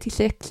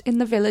 1936, in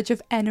the village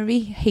of Ennery,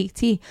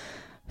 Haiti,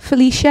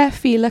 Felicia,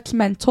 Felix's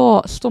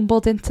mentor,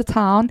 stumbled into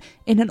town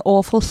in an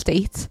awful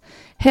state.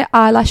 Her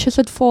eyelashes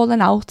had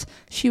fallen out,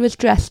 she was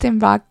dressed in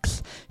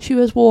rags, she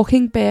was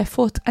walking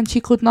barefoot and she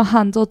could not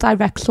handle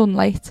direct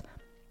sunlight.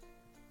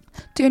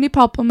 The only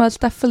problem was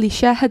that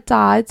Felicia had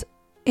died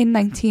in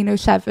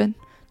 1907,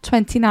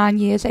 29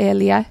 years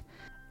earlier.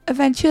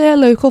 Eventually a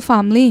local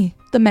family,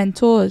 the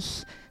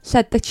Mentors,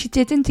 said that she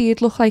did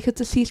indeed look like a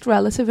deceased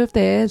relative of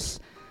theirs,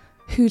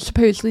 who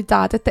supposedly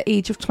died at the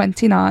age of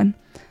 29.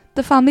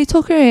 The family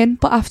took her in,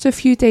 but after a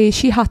few days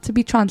she had to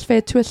be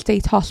transferred to a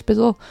state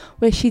hospital,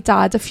 where she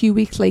died a few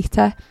weeks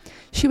later.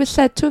 She was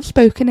said to have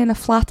spoken in a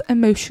flat,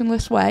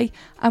 emotionless way,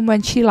 and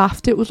when she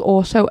laughed it was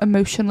also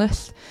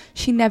emotionless.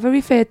 She never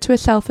referred to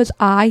herself as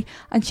I,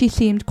 and she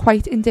seemed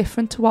quite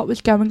indifferent to what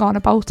was going on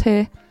about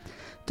her.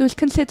 There was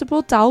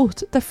considerable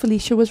doubt that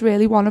Felicia was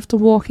really one of the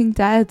Walking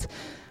Dead,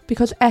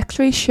 because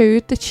x-rays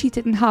showed that she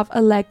didn't have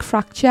a leg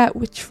fracture,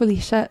 which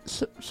Felicia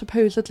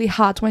supposedly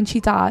had when she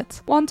died.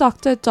 One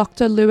doctor,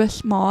 Dr.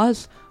 Lewis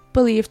Mars,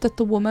 believed that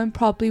the woman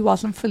probably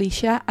wasn't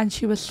Felicia and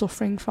she was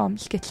suffering from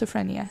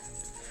schizophrenia.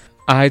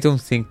 I don't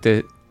think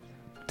that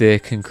the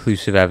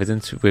conclusive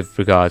evidence with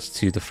regards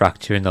to the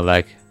fracture in the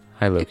leg.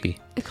 Hi, Loki.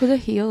 It could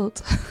have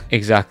healed.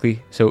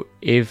 Exactly. So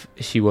if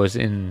she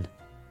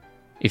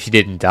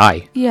didn't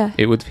die, yeah,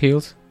 it would have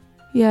healed.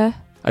 Yeah.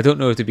 I don't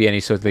know if there'd be any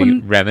sort of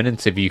like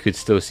remnants, if you could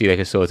still see like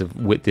a sort of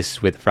where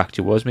the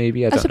fracture was,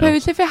 maybe. I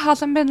suppose if it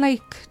hasn't been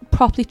like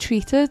properly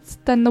treated,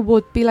 then there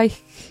would be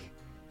like,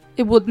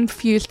 it wouldn't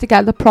fuse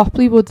together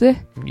properly, would it?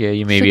 Yeah,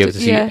 you may be able to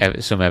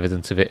see some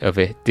evidence of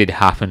it did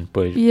happen,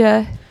 but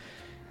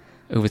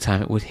over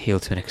time it would heal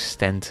to an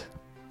extent.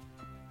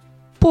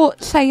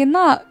 But saying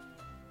that,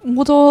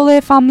 would all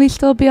their family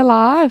still be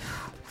alive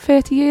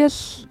 30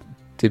 years?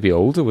 They'd be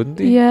older, wouldn't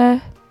they? Yeah.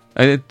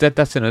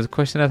 That's another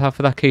question I'd have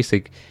for that case.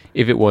 Like,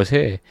 if it was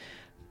her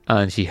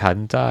and she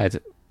hadn't died,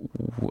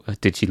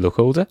 did she look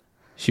older?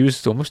 She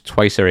was almost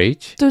twice her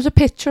age. There was a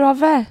picture of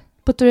her,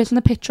 but there isn't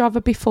a picture of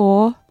her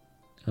before.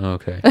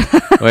 Okay.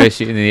 Well,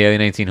 in the early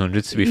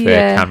 1900s, to be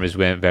fair, cameras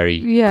weren't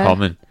very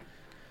common.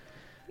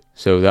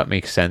 So that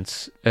makes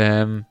sense.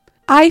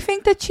 I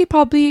think that she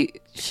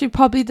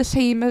probably the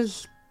same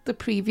as the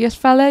previous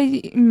fella.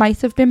 He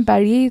might have been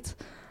buried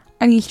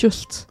and she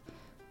just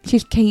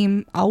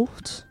came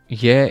out.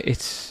 Yeah,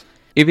 if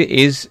it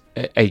is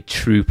a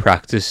true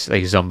practice,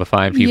 like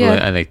zombifying people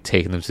and like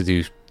taking them to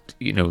do,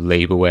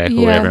 labour work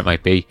or whatever it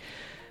might be,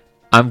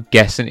 I'm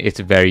guessing it's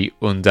very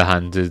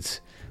underhanded,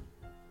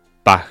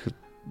 back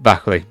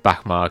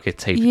market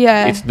type.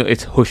 Yeah,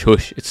 it's hush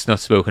hush. It's not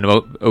spoken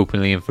about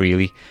openly and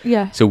freely.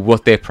 Yeah. So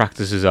what their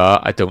practices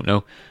are, I don't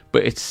know,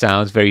 but it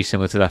sounds very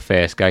similar to that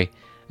first guy.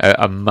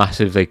 A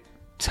massive like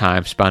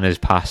time span has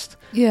passed.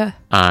 Yeah.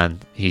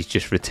 And he's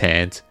just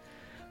returned.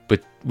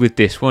 But with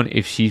this one,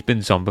 if she's been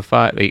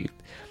zombified,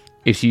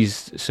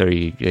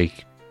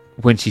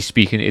 when she's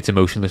speaking, it's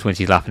emotionless. When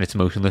she's laughing, it's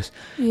emotionless.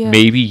 Yeah.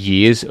 Maybe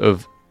years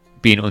of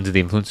being under the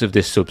influence of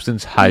this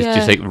substance has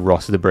just like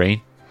rotted the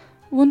brain.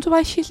 I wonder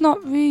why she's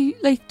not really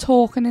like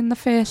talking in the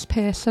first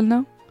person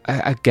now.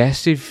 I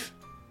guess if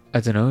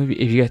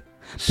you get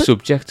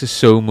subject to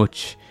so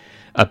much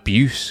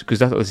abuse, because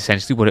that's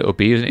essentially what it'll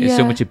be, isn't it? It's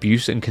so much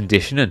abuse and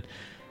conditioning.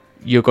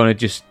 You're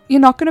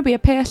not going to be a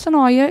person,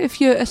 are you, if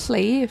you're a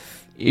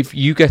slave? If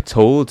you get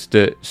told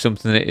that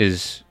something that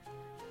is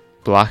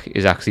black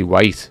is actually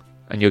white,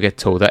 and you'll get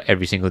told that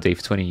every single day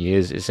for 20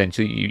 years,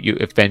 essentially, you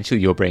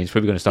eventually your brain's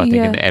probably going to start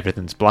thinking that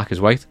everything's black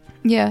is white.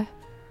 Yeah.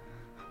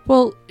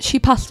 Well, she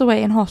passed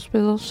away in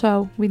hospital,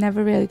 so we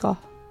never really got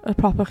a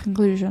proper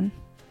conclusion.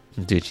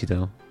 Did she,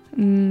 though?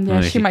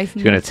 She might.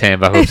 She's going to turn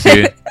back up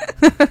soon.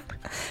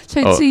 Do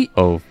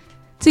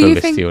you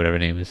think, or whatever her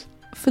name is?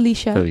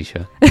 Felicia.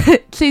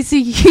 So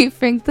you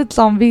think that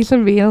zombies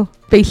are real,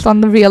 based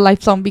on the real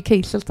life zombie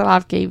cases that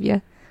I've gave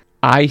you?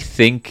 I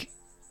think,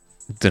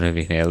 don't know if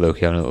you can hear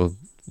Loki on a little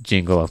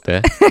jingle out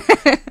there.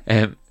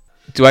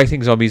 Do I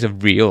think zombies are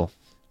real?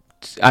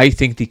 I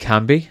think they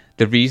can be.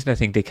 The reason I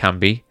think they can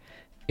be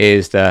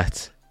is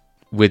that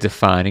we're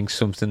defining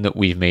something that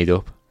we've made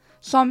up.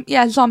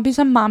 Zombies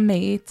are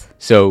man-made.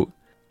 So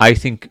I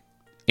think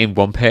in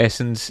one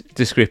person's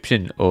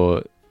description.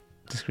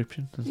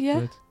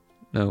 Yeah.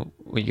 No,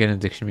 what you get in a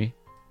dictionary?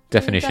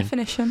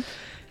 Definition.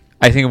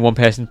 I think in one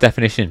person's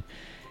definition,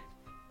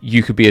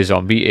 you could be a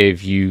zombie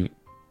if you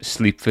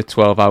sleep for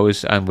 12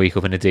 hours and wake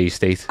up in a dazed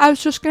state. I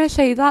was just going to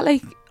say that,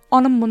 like,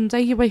 on a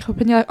Monday you wake up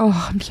and you're like,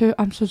 oh,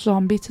 I'm so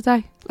zombie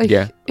today. Like,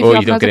 or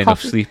you don't get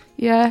enough sleep.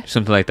 Yeah.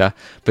 Something like that.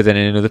 But then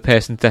in another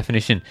person's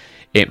definition,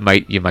 you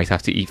might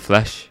have to eat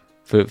flesh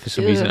for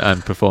some reason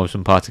and perform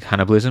some part of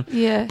cannibalism.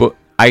 Yeah. But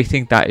I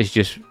think that is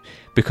just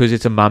because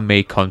it's a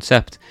man-made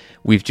concept.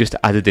 We've just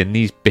added in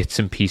these bits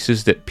and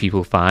pieces that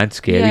people find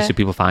scary. Yeah. So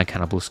people find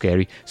cannibals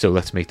scary, so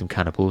let's make them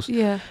cannibals.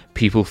 Yeah.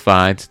 People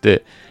find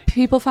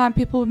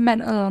people with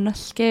mental illness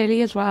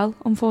scary as well,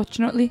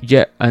 unfortunately.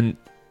 Yeah, and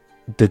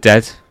the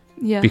dead.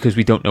 Yeah. Because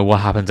we don't know what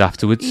happens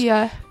afterwards.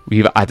 Yeah.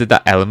 We've added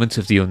that element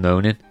of the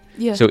unknown in.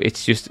 Yeah. So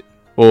it's just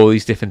all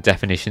these different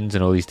definitions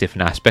and all these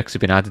different aspects have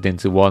been added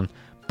into one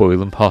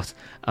boiling pot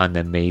and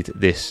then made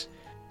this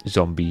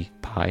zombie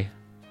pie.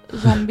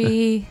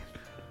 Zombie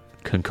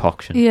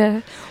concoction.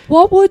 Yeah.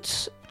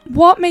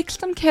 What makes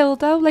them kill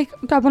though? Like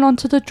going on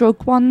to the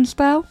drug ones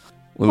though.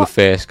 Well, the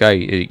first guy,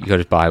 he got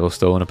his Bible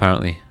stolen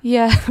apparently.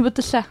 Yeah, but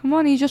the second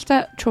one, he just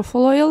ate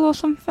truffle oil or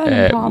something.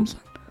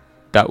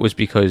 That was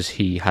because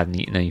he hadn't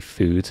eaten any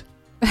food.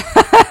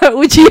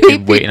 Would you? He'd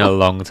been waiting a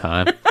long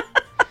time.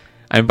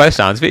 And by the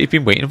sounds of it, he'd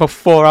been waiting about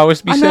 4 hours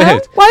to be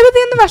served. Why were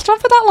they in the restaurant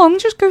for that long?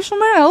 Just go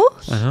somewhere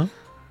else.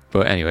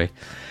 But anyway,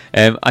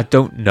 I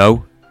don't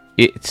know.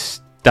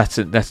 That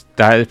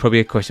is probably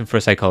a question for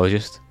a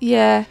psychologist.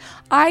 Yeah,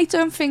 I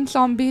don't think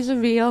zombies are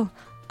real,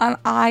 and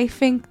I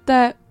think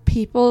that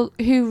people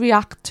who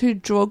react to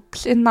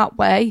drugs in that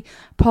way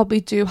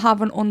probably do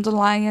have an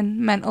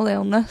underlying mental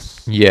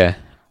illness. Yeah,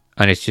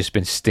 and it's just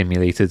been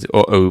stimulated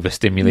or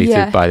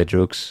overstimulated by the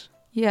drugs.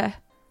 Yeah.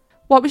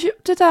 What was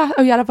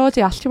I've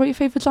already asked you what your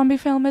favourite zombie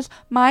film is.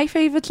 My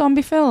favourite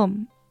zombie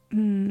film,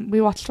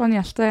 we watched one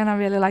yesterday and I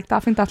really liked that. I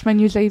think that's my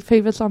new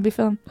favourite zombie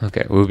film.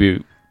 Okay, we'll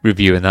be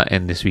reviewing that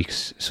in this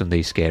week's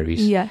Sunday Scaries.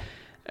 Yeah.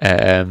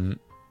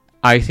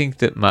 I think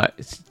that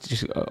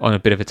just on a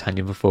bit of a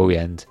tangent before we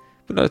end,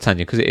 but not a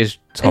tangent because it is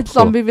topical. It's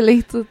zombie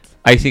related.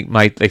 I think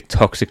my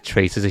toxic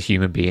trait as a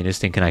human being is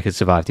thinking I could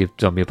survive the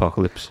zombie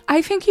apocalypse.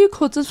 I think you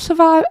could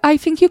survive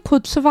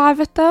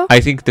it though. I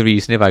think the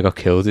reason if I got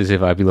killed is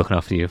if I'd be looking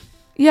after you.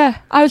 Yeah,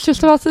 I was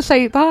just about to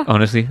say that.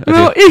 Honestly,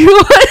 no, you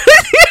would.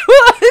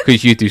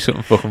 Because you do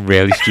something fucking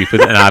really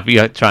stupid and I'd be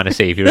trying to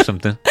save you or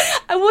something.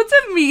 I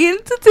wouldn't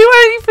mean to do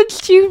anything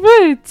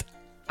stupid.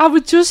 I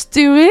would just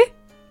do it.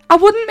 I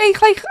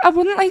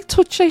wouldn't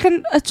touch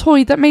a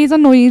toy that made a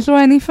noise or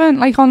anything,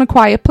 like on A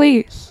Quiet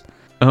Place.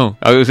 Oh,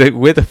 I was like,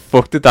 where the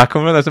fuck did that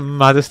come from? That's the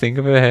maddest thing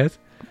I've ever heard.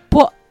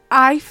 But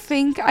I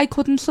think I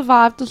couldn't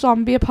survive the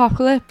zombie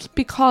apocalypse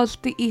because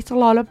they eat a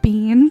lot of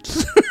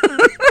beans.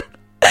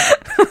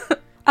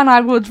 And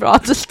I would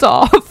rather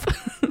starve.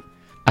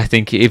 I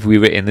think if we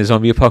were in the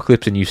zombie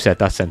apocalypse and you said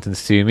that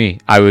sentence to me,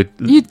 I'd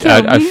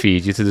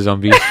feed you to the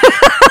zombies.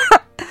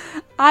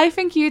 I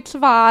think you'd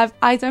survive.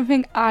 I don't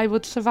think I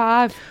would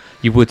survive.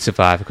 You would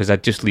survive because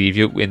I'd just leave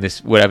you in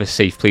this whatever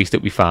safe place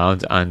that we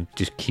found and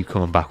just keep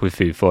coming back with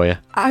food for you.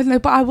 I know,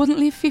 but I wouldn't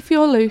leave Fifi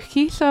or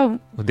Loki, so...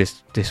 Well,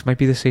 this might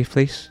be the safe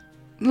place.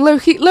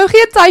 Loki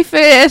would die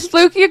first.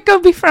 Loki would go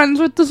be friends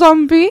with the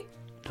zombie.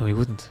 No, he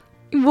wouldn't.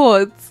 He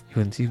would. He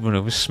wouldn't. He'd run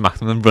over, smack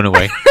them and run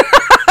away.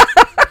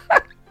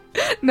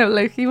 No,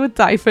 Loki would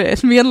die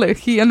first. Me and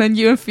Loki, and then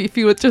you and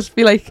Fifi would just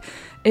be like...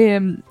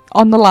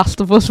 on The Last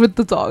of Us with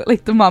the dog,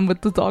 like the man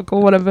with the dog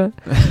or whatever.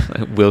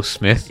 Like Will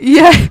Smith.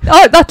 Yeah.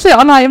 Oh, that's it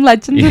on I Am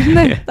Legend, isn't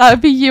it? Yeah. That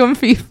would be you and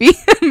Fifi.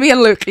 Me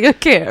and Loki are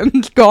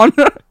kittens gone.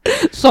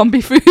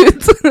 Zombie food.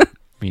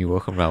 You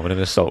walking around with an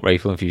assault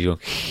rifle and Fifi going...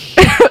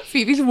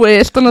 Fifi's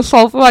worse than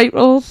assault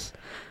rifles.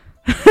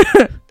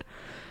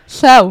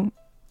 So,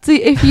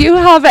 if you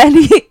have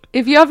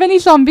any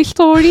zombie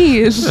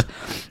stories,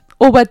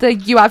 or whether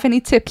you have any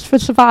tips for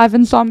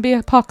surviving zombie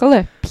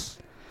apocalypse.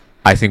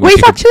 I think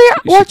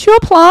what's your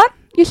plan?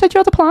 You said you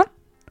had a plan.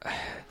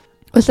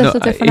 Was this a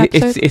different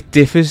episode? It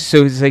differs,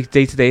 so it's like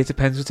day to day. It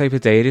depends what type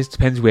of day it is.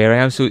 Depends where I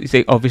am. So it's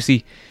like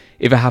obviously,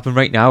 if it happened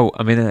right now,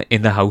 I'm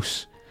in the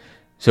house.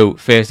 So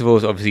first of all,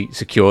 is obviously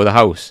secure the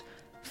house.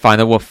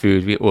 Find out what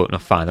food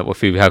not find out what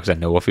food we have because I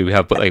know what food we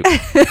have, but like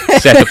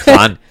set a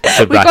plan.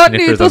 So we got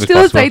noodles the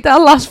other day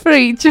that'll last for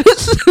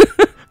ages.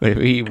 We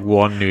eat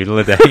one noodle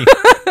a day.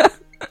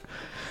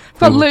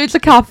 Got loads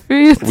of cat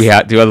food. We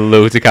had to have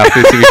loads of cat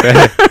food, to be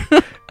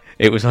fair.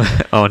 It was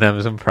on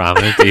Amazon Prime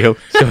a deal,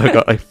 so I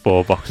got like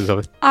 4 boxes of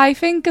it. I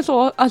think as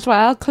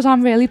well, because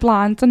I'm really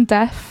blind and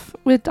deaf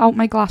without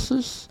my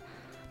glasses.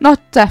 Not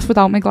deaf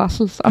without my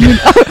glasses. I mean,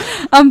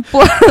 I'm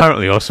blind.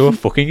 Apparently also a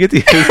fucking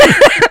idiot.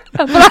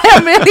 But I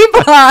am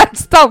really blind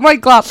without my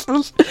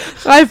glasses.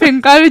 So I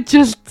think I'd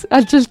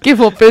just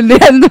give up in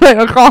the end of it.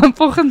 I can't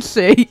fucking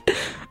see.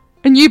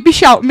 And you'd be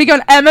shouting me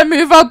going, Emma,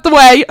 move out the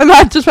way. And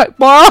I'd just like,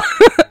 what?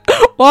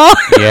 What?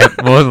 Yeah,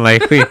 more than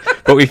likely.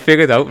 But we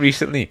figured out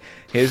recently,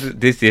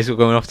 we're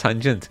going off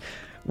tangent.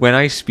 When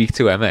I speak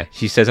to Emma,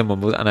 she says I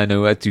mumble, and I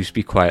know I do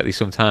speak quietly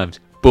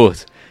sometimes.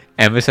 But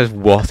Emma says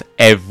what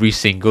every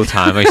single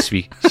time I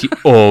speak. She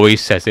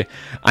always says it.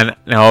 And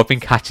now I've been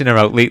catching her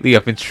out lately.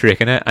 I've been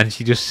tricking her, and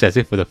she just says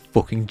it for the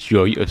fucking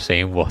joy of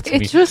saying what to me.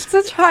 It's just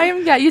to try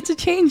and get you to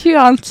change your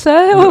answer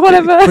or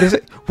whatever. What is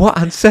it? What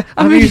answer?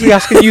 I'm usually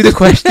asking you the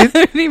question.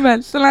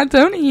 I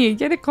don't hear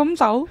you. It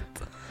comes out.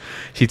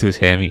 She does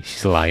hear me.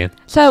 She's lying.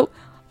 So,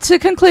 to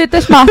conclude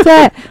this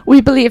matter,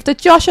 we believe that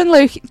Josh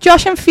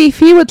and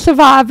Fifi would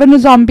survive in a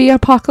zombie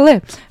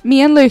apocalypse.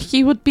 Me and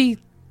Loki would be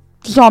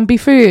zombie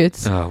food.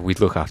 Oh, we'd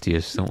look after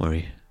you, don't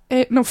worry.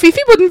 No,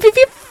 Fifi wouldn't.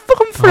 Fifi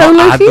fucking throw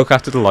Loki. I'd look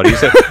after the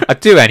lorries. I'd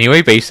do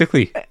anyway,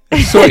 basically.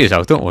 Sort yours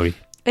out, don't worry.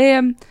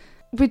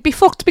 We'd be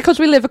fucked because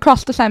we live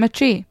across the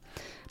cemetery.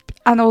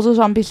 And all the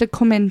zombies would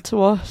come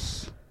into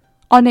us.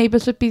 Our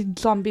neighbours would be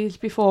zombies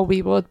before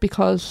we would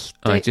because...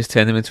 Alright, just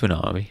turn them into an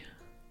army.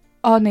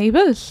 Our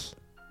neighbours?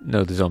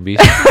 No, the zombies.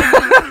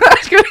 I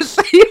was going to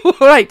say, You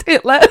were right,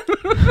 Hitler.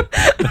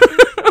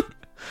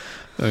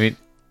 I mean,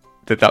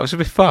 that was a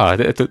bit far.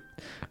 It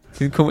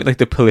didn't come with like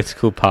the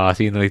political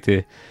party and like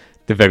the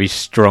very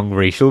strong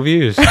racial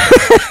views. So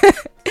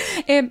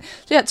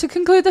yeah, to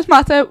conclude this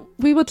matter,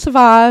 we would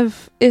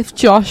survive if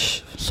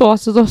Josh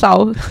sorted us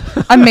out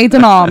and made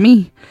an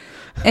army.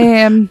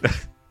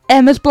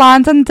 Emma's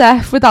blind and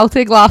deaf without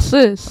her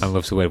glasses. And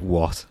loves to wear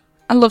what?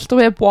 And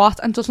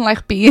doesn't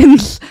like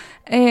beans.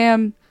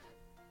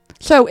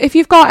 So if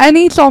you've got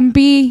any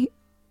zombie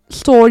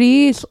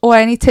stories or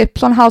any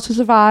tips on how to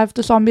survive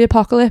the zombie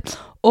apocalypse,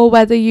 or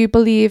whether you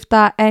believe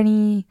that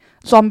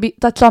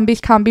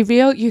zombies can be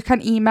real, you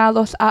can email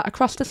us at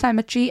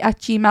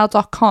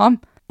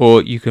acrossthecemetery@gmail.com.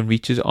 Or you can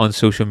reach us on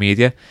social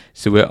media.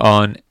 So we're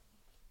on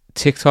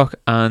TikTok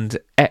and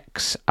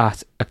X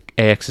at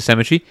AX the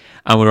Cemetery,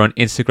 and we're on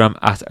Instagram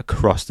at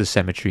Across the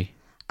Cemetery.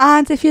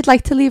 And if you'd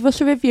like to leave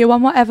us a review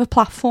on whatever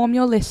platform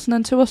you're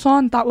listening to us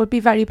on, that would be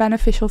very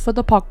beneficial for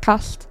the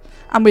podcast.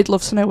 And we'd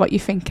love to know what you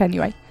think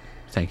anyway.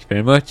 Thank you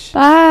very much.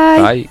 Bye.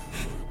 Bye.